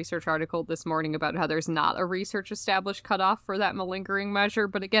interesting research article this morning about how there's not a research established cutoff for that malingering measure.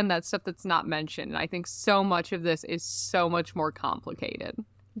 But again, that's stuff that's not mentioned. And I think so much of this is so much more complicated.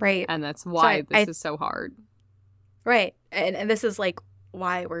 Right. And that's why this is so hard. Right. And this is like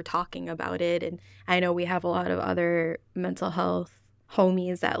why we're talking about it. And I know we have a lot of other mental health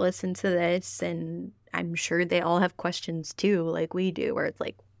homies that listen to this. And I'm sure they all have questions too, like we do, where it's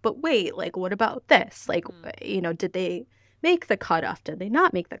like, but wait, like, what about this? Like, you know, did they make the cutoff? Did they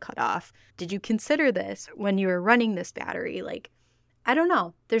not make the cutoff? Did you consider this when you were running this battery? Like, I don't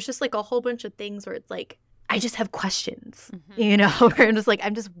know. There's just like a whole bunch of things where it's like, I just have questions, you know, where I'm just like,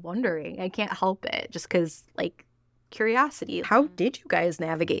 I'm just wondering. I can't help it just because like curiosity. How did you guys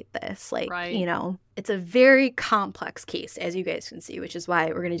navigate this? Like, you know, it's a very complex case, as you guys can see, which is why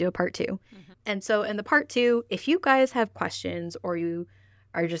we're going to do a part 2. And so in the part 2, if you guys have questions or you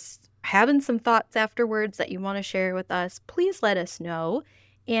are just having some thoughts afterwards that you want to share with us, please let us know.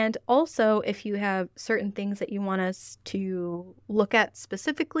 And also, if you have certain things that you want us to look at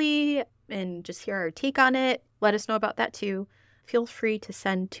specifically and just hear our take on it, let us know about that too. Feel free to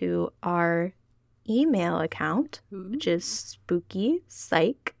send to our email account, which is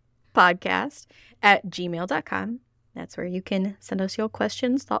spookypsychpodcast@gmail.com. That's where you can send us your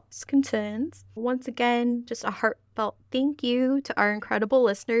questions, thoughts, concerns. Once again, just a heartfelt thank you to our incredible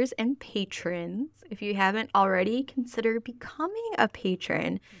listeners and patrons. If you haven't already, consider becoming a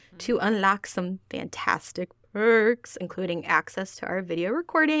patron to unlock some fantastic perks, including access to our video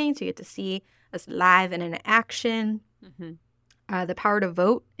recordings. You get to see us live and in action. The power to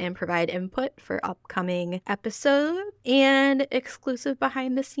vote and provide input for upcoming episodes, and exclusive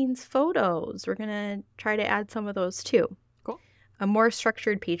behind-the-scenes photos. We're going to try to add some of those too. Cool. A more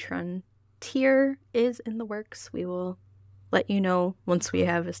structured Patreon tier is in the works. We will let you know once we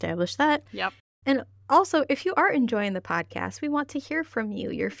have established that. Yep. And also, if you are enjoying the podcast, we want to hear from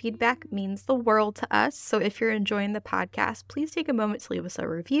you. Your feedback means the world to us. So if you're enjoying the podcast, please take a moment to leave us a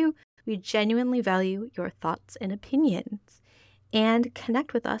review. We genuinely value your thoughts and opinions. And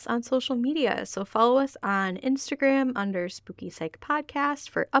connect with us on social media. So follow us on Instagram under Spooky Psych Podcast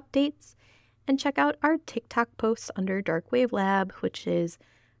for updates. And check out our TikTok posts under Dark Wave Lab, which is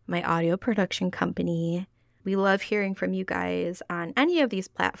my audio production company. We love hearing from you guys on any of these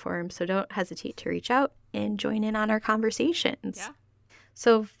platforms, so don't hesitate to reach out and join in on our conversations. Yeah.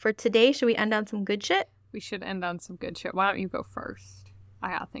 So for today, should we end on some good shit? We should end on some good shit. Why don't you go first?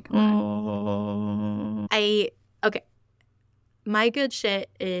 I gotta think about it. Okay. My good shit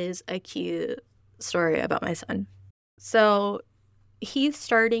is a cute story about my son. So he's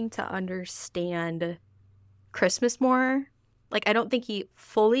starting to understand Christmas more. Like, I don't think he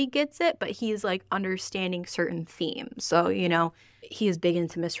fully gets it, but he's like understanding certain themes. So, you know, he is big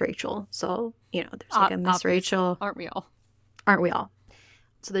into Miss Rachel. So, you know, there's like a Miss Rachel. Aren't we all? Aren't we all?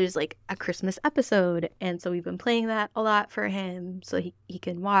 So there's like a Christmas episode. And so we've been playing that a lot for him so he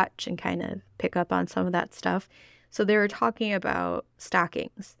can watch and kind of pick up on some of that stuff. So they were talking about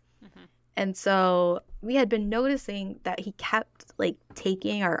stockings. Mm-hmm. And so we had been noticing that he kept like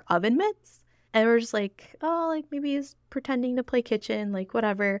taking our oven mitts. And we're just like, oh, like maybe he's pretending to play kitchen, like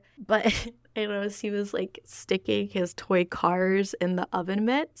whatever. But I noticed he was like sticking his toy cars in the oven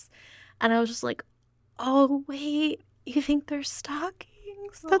mitts. And I was just like, oh, wait, you think they're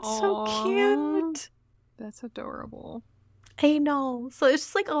stockings? That's Aww. So cute. That's adorable. I know. So it's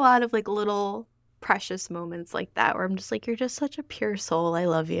just like a lot of like little precious moments like that where I'm just like, you're just such a pure soul. I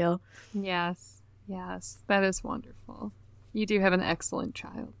love you. Yes. That is wonderful. You do have an excellent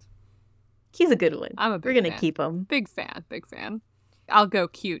child. He's a good one. I'm a big We're going to fan. keep him. Big fan. I'll go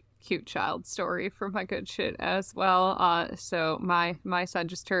cute child story for my good shit as well. So my son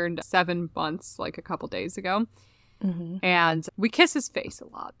just turned 7 months like a couple days ago. Mm-hmm. And we kiss his face a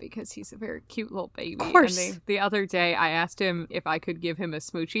lot because he's a very cute little baby. Of course. And the other day I asked him if I could give him a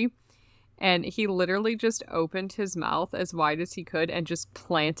smoochie. And he literally just opened his mouth as wide as he could and just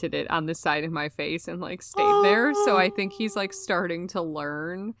planted it on the side of my face and like stayed there. So I think he's like starting to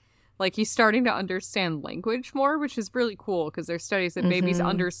learn. Like, he's starting to understand language more, which is really cool because there's studies that babies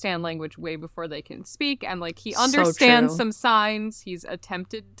understand language way before they can speak. And, like, he understands some signs. He's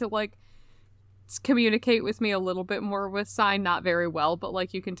attempted to, like, communicate with me a little bit more with sign, not very well, but,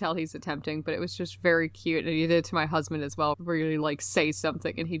 like, you can tell he's attempting. But it was just very cute. And he did it to my husband as well, where you, like, say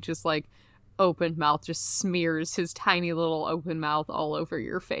something and he just, like, open mouth just smears his tiny little open mouth all over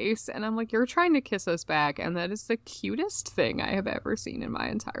your face. And I'm like, you're trying to kiss us back, and that is the cutest thing I have ever seen in my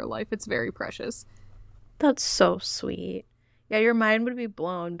entire life. It's very precious. That's so sweet. Yeah, your mind would be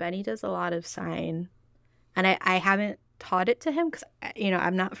blown. Benny does a lot of sign, and I haven't taught it to him because, you know,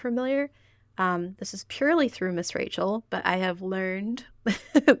 I'm not familiar. This is purely through Miss Rachel, but I have learned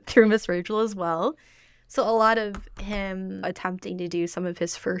through Miss Rachel as well. So a lot of him attempting to do some of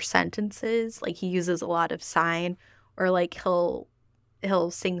his first sentences, like he uses a lot of sign, or like he'll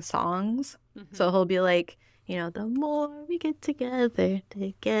sing songs. Mm-hmm. So he'll be like, you know, the more we get together,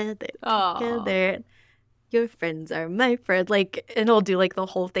 your friends are my friend. Like, and he'll do like the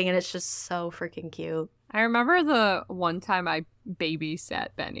whole thing, and it's just so freaking cute. I remember the one time I babysat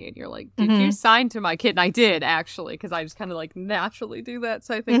Benny, and you're like, did you sign to my kid? And I did, actually, because I just kind of like naturally do that.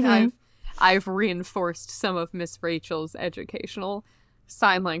 So I think I've reinforced some of Miss Rachel's educational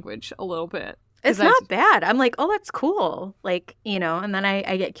sign language a little bit. It's not bad. I'm like, oh, that's cool. Like, you know, and then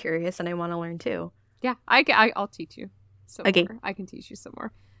I get curious and I want to learn too. Yeah, I'll teach you some more. I can teach you some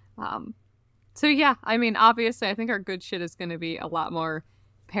more. So yeah, I mean, obviously, I think our good shit is going to be a lot more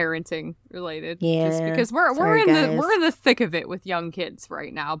parenting related. Yeah, just because we're in the thick of it with young kids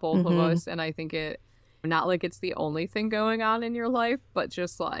right now, both of us, and I think not like it's the only thing going on in your life, but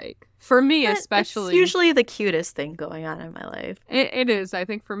just like for me especially, it's usually the cutest thing going on in my life. It is. I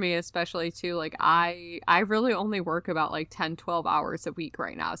think for me especially too, like I really only work about like 10-12 hours a week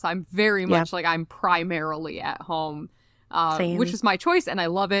right now, so I'm very much like I'm primarily at home, which is my choice, and I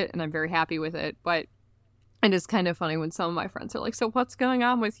love it, and I'm very happy with it. But it is kind of funny when some of my friends are like, so what's going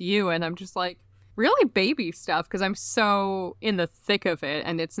on with you? And I'm just like, really baby stuff, because I'm so in the thick of it,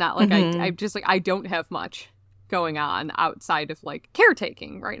 and it's not like I'm just like, I don't have much going on outside of like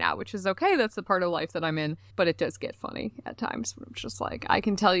caretaking right now, which is okay. That's the part of life that I'm in, but it does get funny at times when I'm just like, I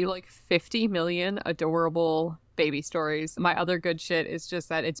can tell you like 50 million adorable baby stories. My other good shit is just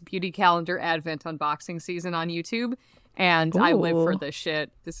that it's beauty calendar advent unboxing season on YouTube, and I live for this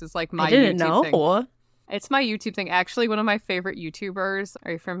shit. This is like my YouTube thing. It's my YouTube thing. Actually, one of my favorite YouTubers,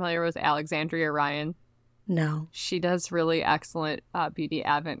 are you familiar with Alexandria Ryan? No. She does really excellent beauty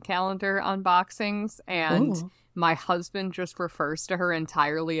advent calendar unboxings, and my husband just refers to her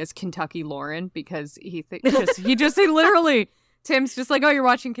entirely as Kentucky Lauren because he literally, Tim's just like, oh, you're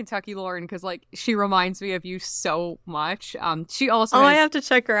watching Kentucky Lauren because like she reminds me of you so much. She also I have to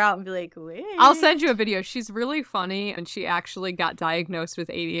check her out and be like, wait. I'll send you a video. She's really funny, and she actually got diagnosed with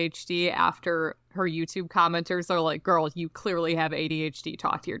ADHD after her YouTube commenters are like, girl, you clearly have ADHD,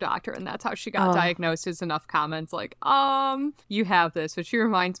 talk to your doctor. And that's how she got diagnosed, is enough comments like, you have this, but she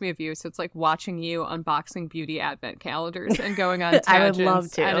reminds me of you. So it's like watching you unboxing beauty advent calendars and going on tangents. I would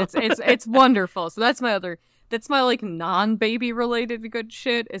love to. And it's wonderful. So that's my like non-baby related good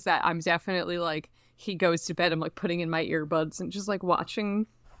shit, is that I'm definitely like, he goes to bed, I'm like putting in my earbuds and just like watching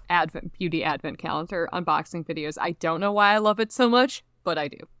beauty advent calendar unboxing videos. I don't know why I love it so much, but I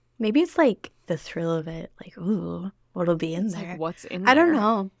do. Maybe it's like the thrill of it, like, ooh, what'll be in there? Like, what's in there? I don't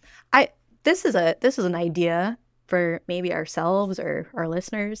know. This is an idea for maybe ourselves or our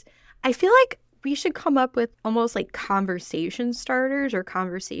listeners. I feel like we should come up with almost like conversation starters or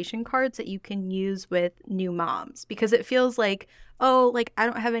conversation cards that you can use with new moms, because it feels like, oh, like I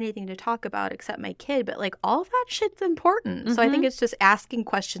don't have anything to talk about except my kid, but like all of that shit's important. So I think it's just asking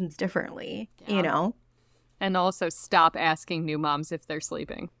questions differently, you know? And also stop asking new moms if they're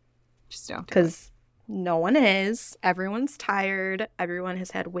sleeping. Just don't. Because no one is. Everyone's tired. Everyone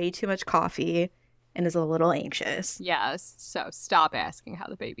has had way too much coffee and is a little anxious. Yes. So stop asking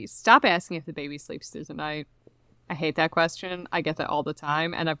Stop asking if the baby sleeps through the night. I hate that question. I get that all the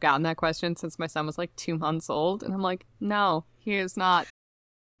time. And I've gotten that question since my son was like 2 months old. And I'm like, no, he is not.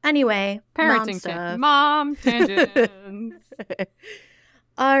 Anyway, Parenting mom tangents.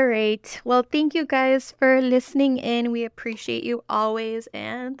 All right. Well, thank you guys for listening in. We appreciate you always.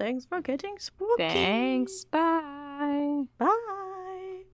 And thanks for getting spooky. Thanks. Bye.